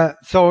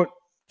 So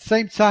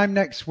same time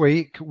next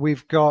week,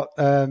 we've got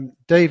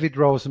David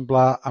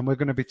Rosenblatt, and we're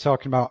going to be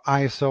talking about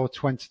ISO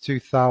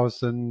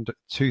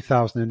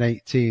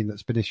 2018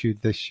 that's been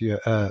issued this year.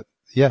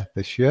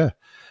 This year.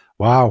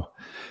 Wow.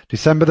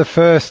 December the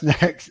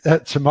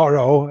 1st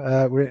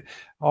tomorrow. We're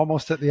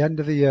almost at the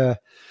end of the year.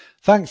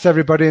 Thanks,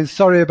 everybody, and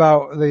sorry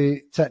about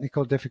the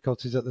technical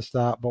difficulties at the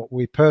start, but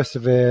we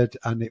persevered,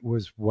 and it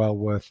was well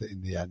worth it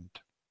in the end.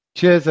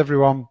 Cheers,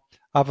 everyone.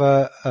 Have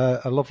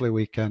a lovely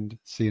weekend.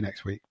 See you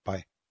next week.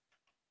 Bye.